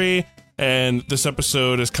 1973, and this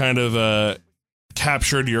episode is kind of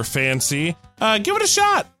captured your fancy, give it a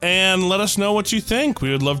shot and let us know what you think.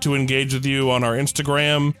 We would love to engage with you on our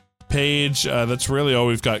Instagram page. That's really all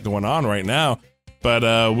we've got going on right now,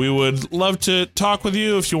 but we would love to talk with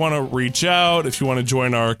you. If you want to reach out, if you want to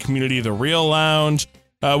join our community, The Real Lounge,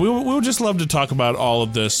 we would just love to talk about all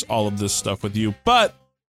of this stuff with you. But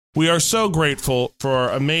we are so grateful for our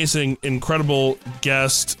amazing, incredible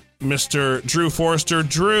guest, Mr. Drew Forrester.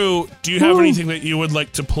 Drew, do you have anything that you would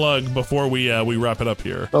like to plug before we wrap it up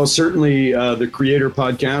here? Well, certainly the Creator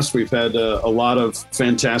Podcast. We've had a lot of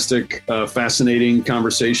fantastic, fascinating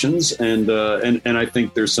conversations, and I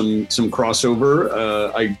think there's some crossover.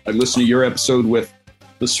 I listened to your episode with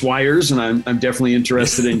the Swires, and I'm definitely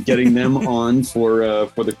interested in getting them on for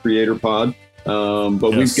the Creator Pod.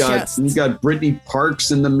 But we've got Brittany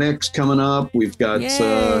Parks in the mix coming up. We've got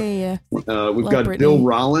Brittany. Bill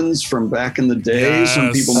Rollins from back in the day. Yes.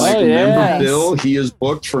 Some people might remember Bill. He is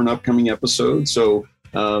booked for an upcoming episode. So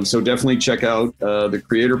definitely check out the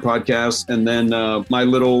Creator Podcast, and then my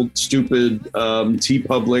little stupid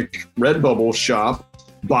TeePublic Redbubble shop,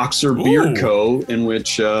 Boxer Beard Co., in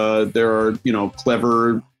which there are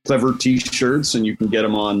clever T-shirts, and you can get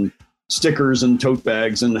them on stickers and tote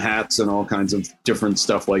bags and hats and all kinds of different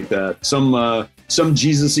stuff like that. Some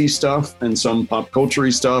Jesus-y stuff, and some pop culture-y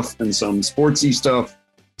stuff, and some sportsy stuff.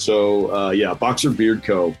 So Boxer Beard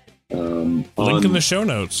Co. Link in the show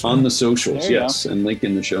notes. On the socials, yes, and link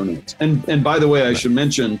in the show notes. And by the way, I should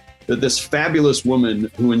mention that this fabulous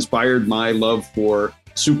woman who inspired my love for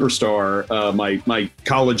Superstar, my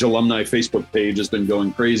college alumni Facebook page has been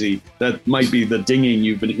going crazy. That might be the dinging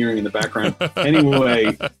you've been hearing in the background.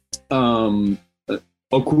 Anyway,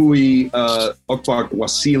 Okui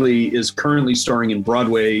Okwakwasili is currently starring in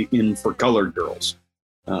Broadway in For Colored Girls.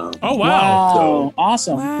 Oh, wow. So,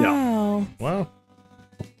 awesome. Wow.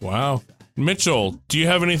 Wow. Mitchell, do you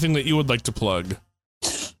have anything that you would like to plug?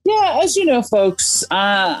 Yeah, as you know, folks,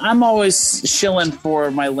 I'm always shilling for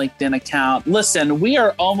my LinkedIn account. Listen, we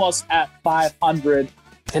are almost at 500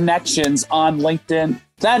 connections on LinkedIn.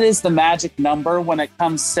 That is the magic number when it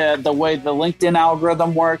comes to the way the LinkedIn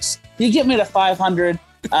algorithm works. You get me to 500,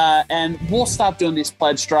 and we'll stop doing these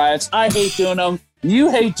pledge drives. I hate doing them. You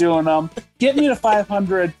hate doing them. Get me to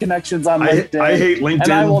 500 connections on LinkedIn. I hate LinkedIn.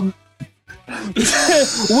 And I will.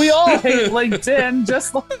 We all hate LinkedIn,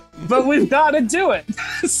 but we've got to do it.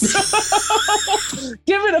 So,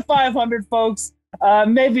 give it a 500, folks.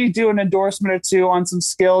 Maybe do an endorsement or two on some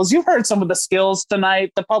skills. You've heard some of the skills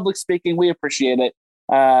tonight. The public speaking, we appreciate it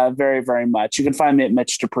very, very much. You can find me at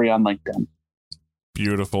Mitch Dupree on LinkedIn.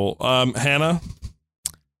 Beautiful. Hannah?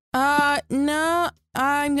 No,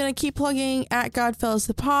 I'm going to keep plugging at Godfellas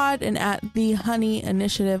the Pod and at the Honey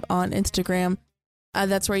Initiative on Instagram.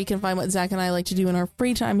 That's where you can find what Zach and I like to do in our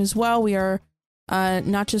free time as well. We are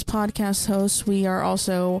not just podcast hosts, we are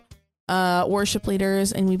also worship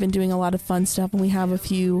leaders, and we've been doing a lot of fun stuff, and we have a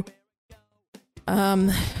few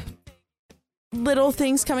little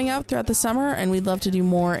things coming up throughout the summer, and we'd love to do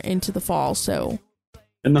more into the fall. So,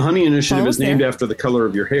 and the Honey Initiative is named after the color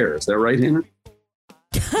of your hair. Is that right, Hannah?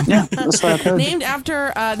 Yeah, that's what I've heard. Named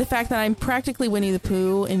after the fact that I'm practically Winnie the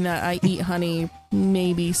Pooh, and that I eat honey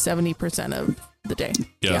maybe 70% of the day.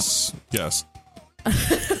 Yes.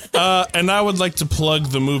 And I would like to plug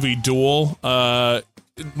the movie Duel.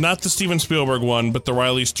 Not the Steven Spielberg one, but the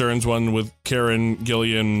Riley Stearns one with Karen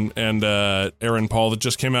Gillian and Aaron Paul that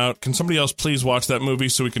just came out. Can somebody else please watch that movie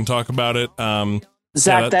so we can talk about it?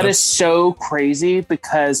 Zach, that is so crazy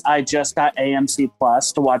because I just got AMC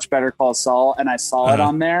Plus to watch Better Call Saul, and I saw it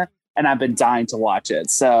on there, and I've been dying to watch it.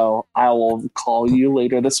 So I will call you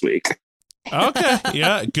later this week. Okay.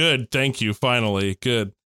 Yeah, good. Thank you. Finally.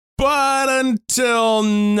 Good. But until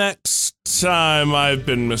next time, I've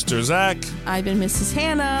been Mr. Zach. I've been Mrs.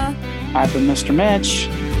 Hannah. I've been Mr. Mitch.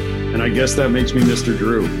 And I guess that makes me Mr.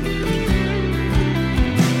 Drew.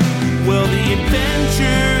 Well, the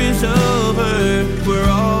adventure is over. We're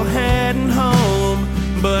all heading home.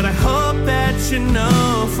 But I hope that you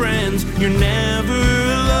know, friends, you're never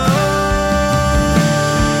alone.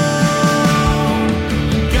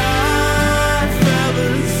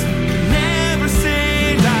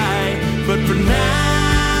 But for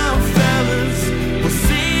now, fellas, we'll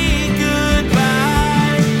say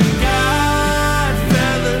goodbye. God,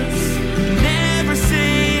 fellas, never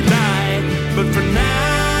say die. But for